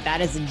grab that.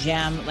 That is a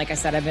gem. Like I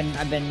said,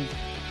 I've been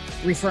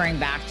referring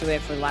back to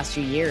it for the last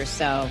few years.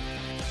 So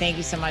thank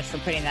you so much for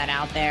putting that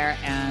out there.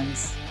 And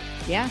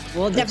yeah,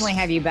 we'll definitely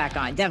have you back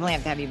on. Definitely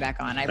have to have you back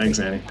on. Thanks,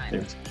 Annie.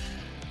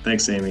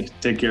 Thanks, Amy.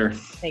 Take care.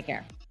 Take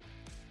care.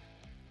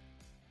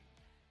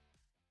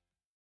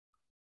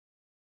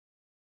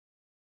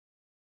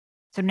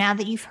 So now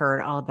that you've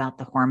heard all about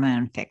the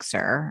Hormone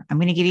Fixer, I'm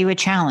going to give you a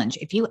challenge.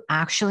 If you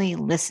actually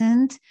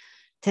listened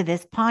to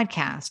this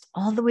podcast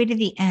all the way to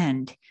the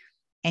end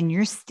and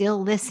you're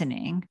still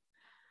listening,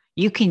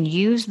 you can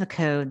use the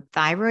code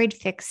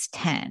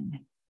ThyroidFix10,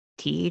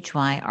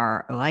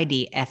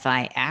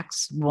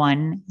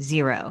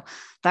 ThyroidFix10,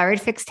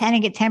 ThyroidFix10,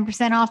 and get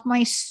 10% off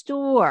my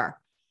store.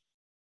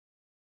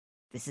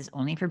 This is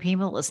only for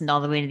people that listened all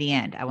the way to the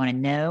end. I want to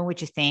know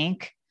what you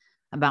think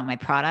about my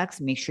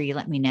products. Make sure you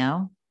let me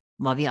know.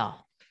 Love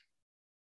y'all.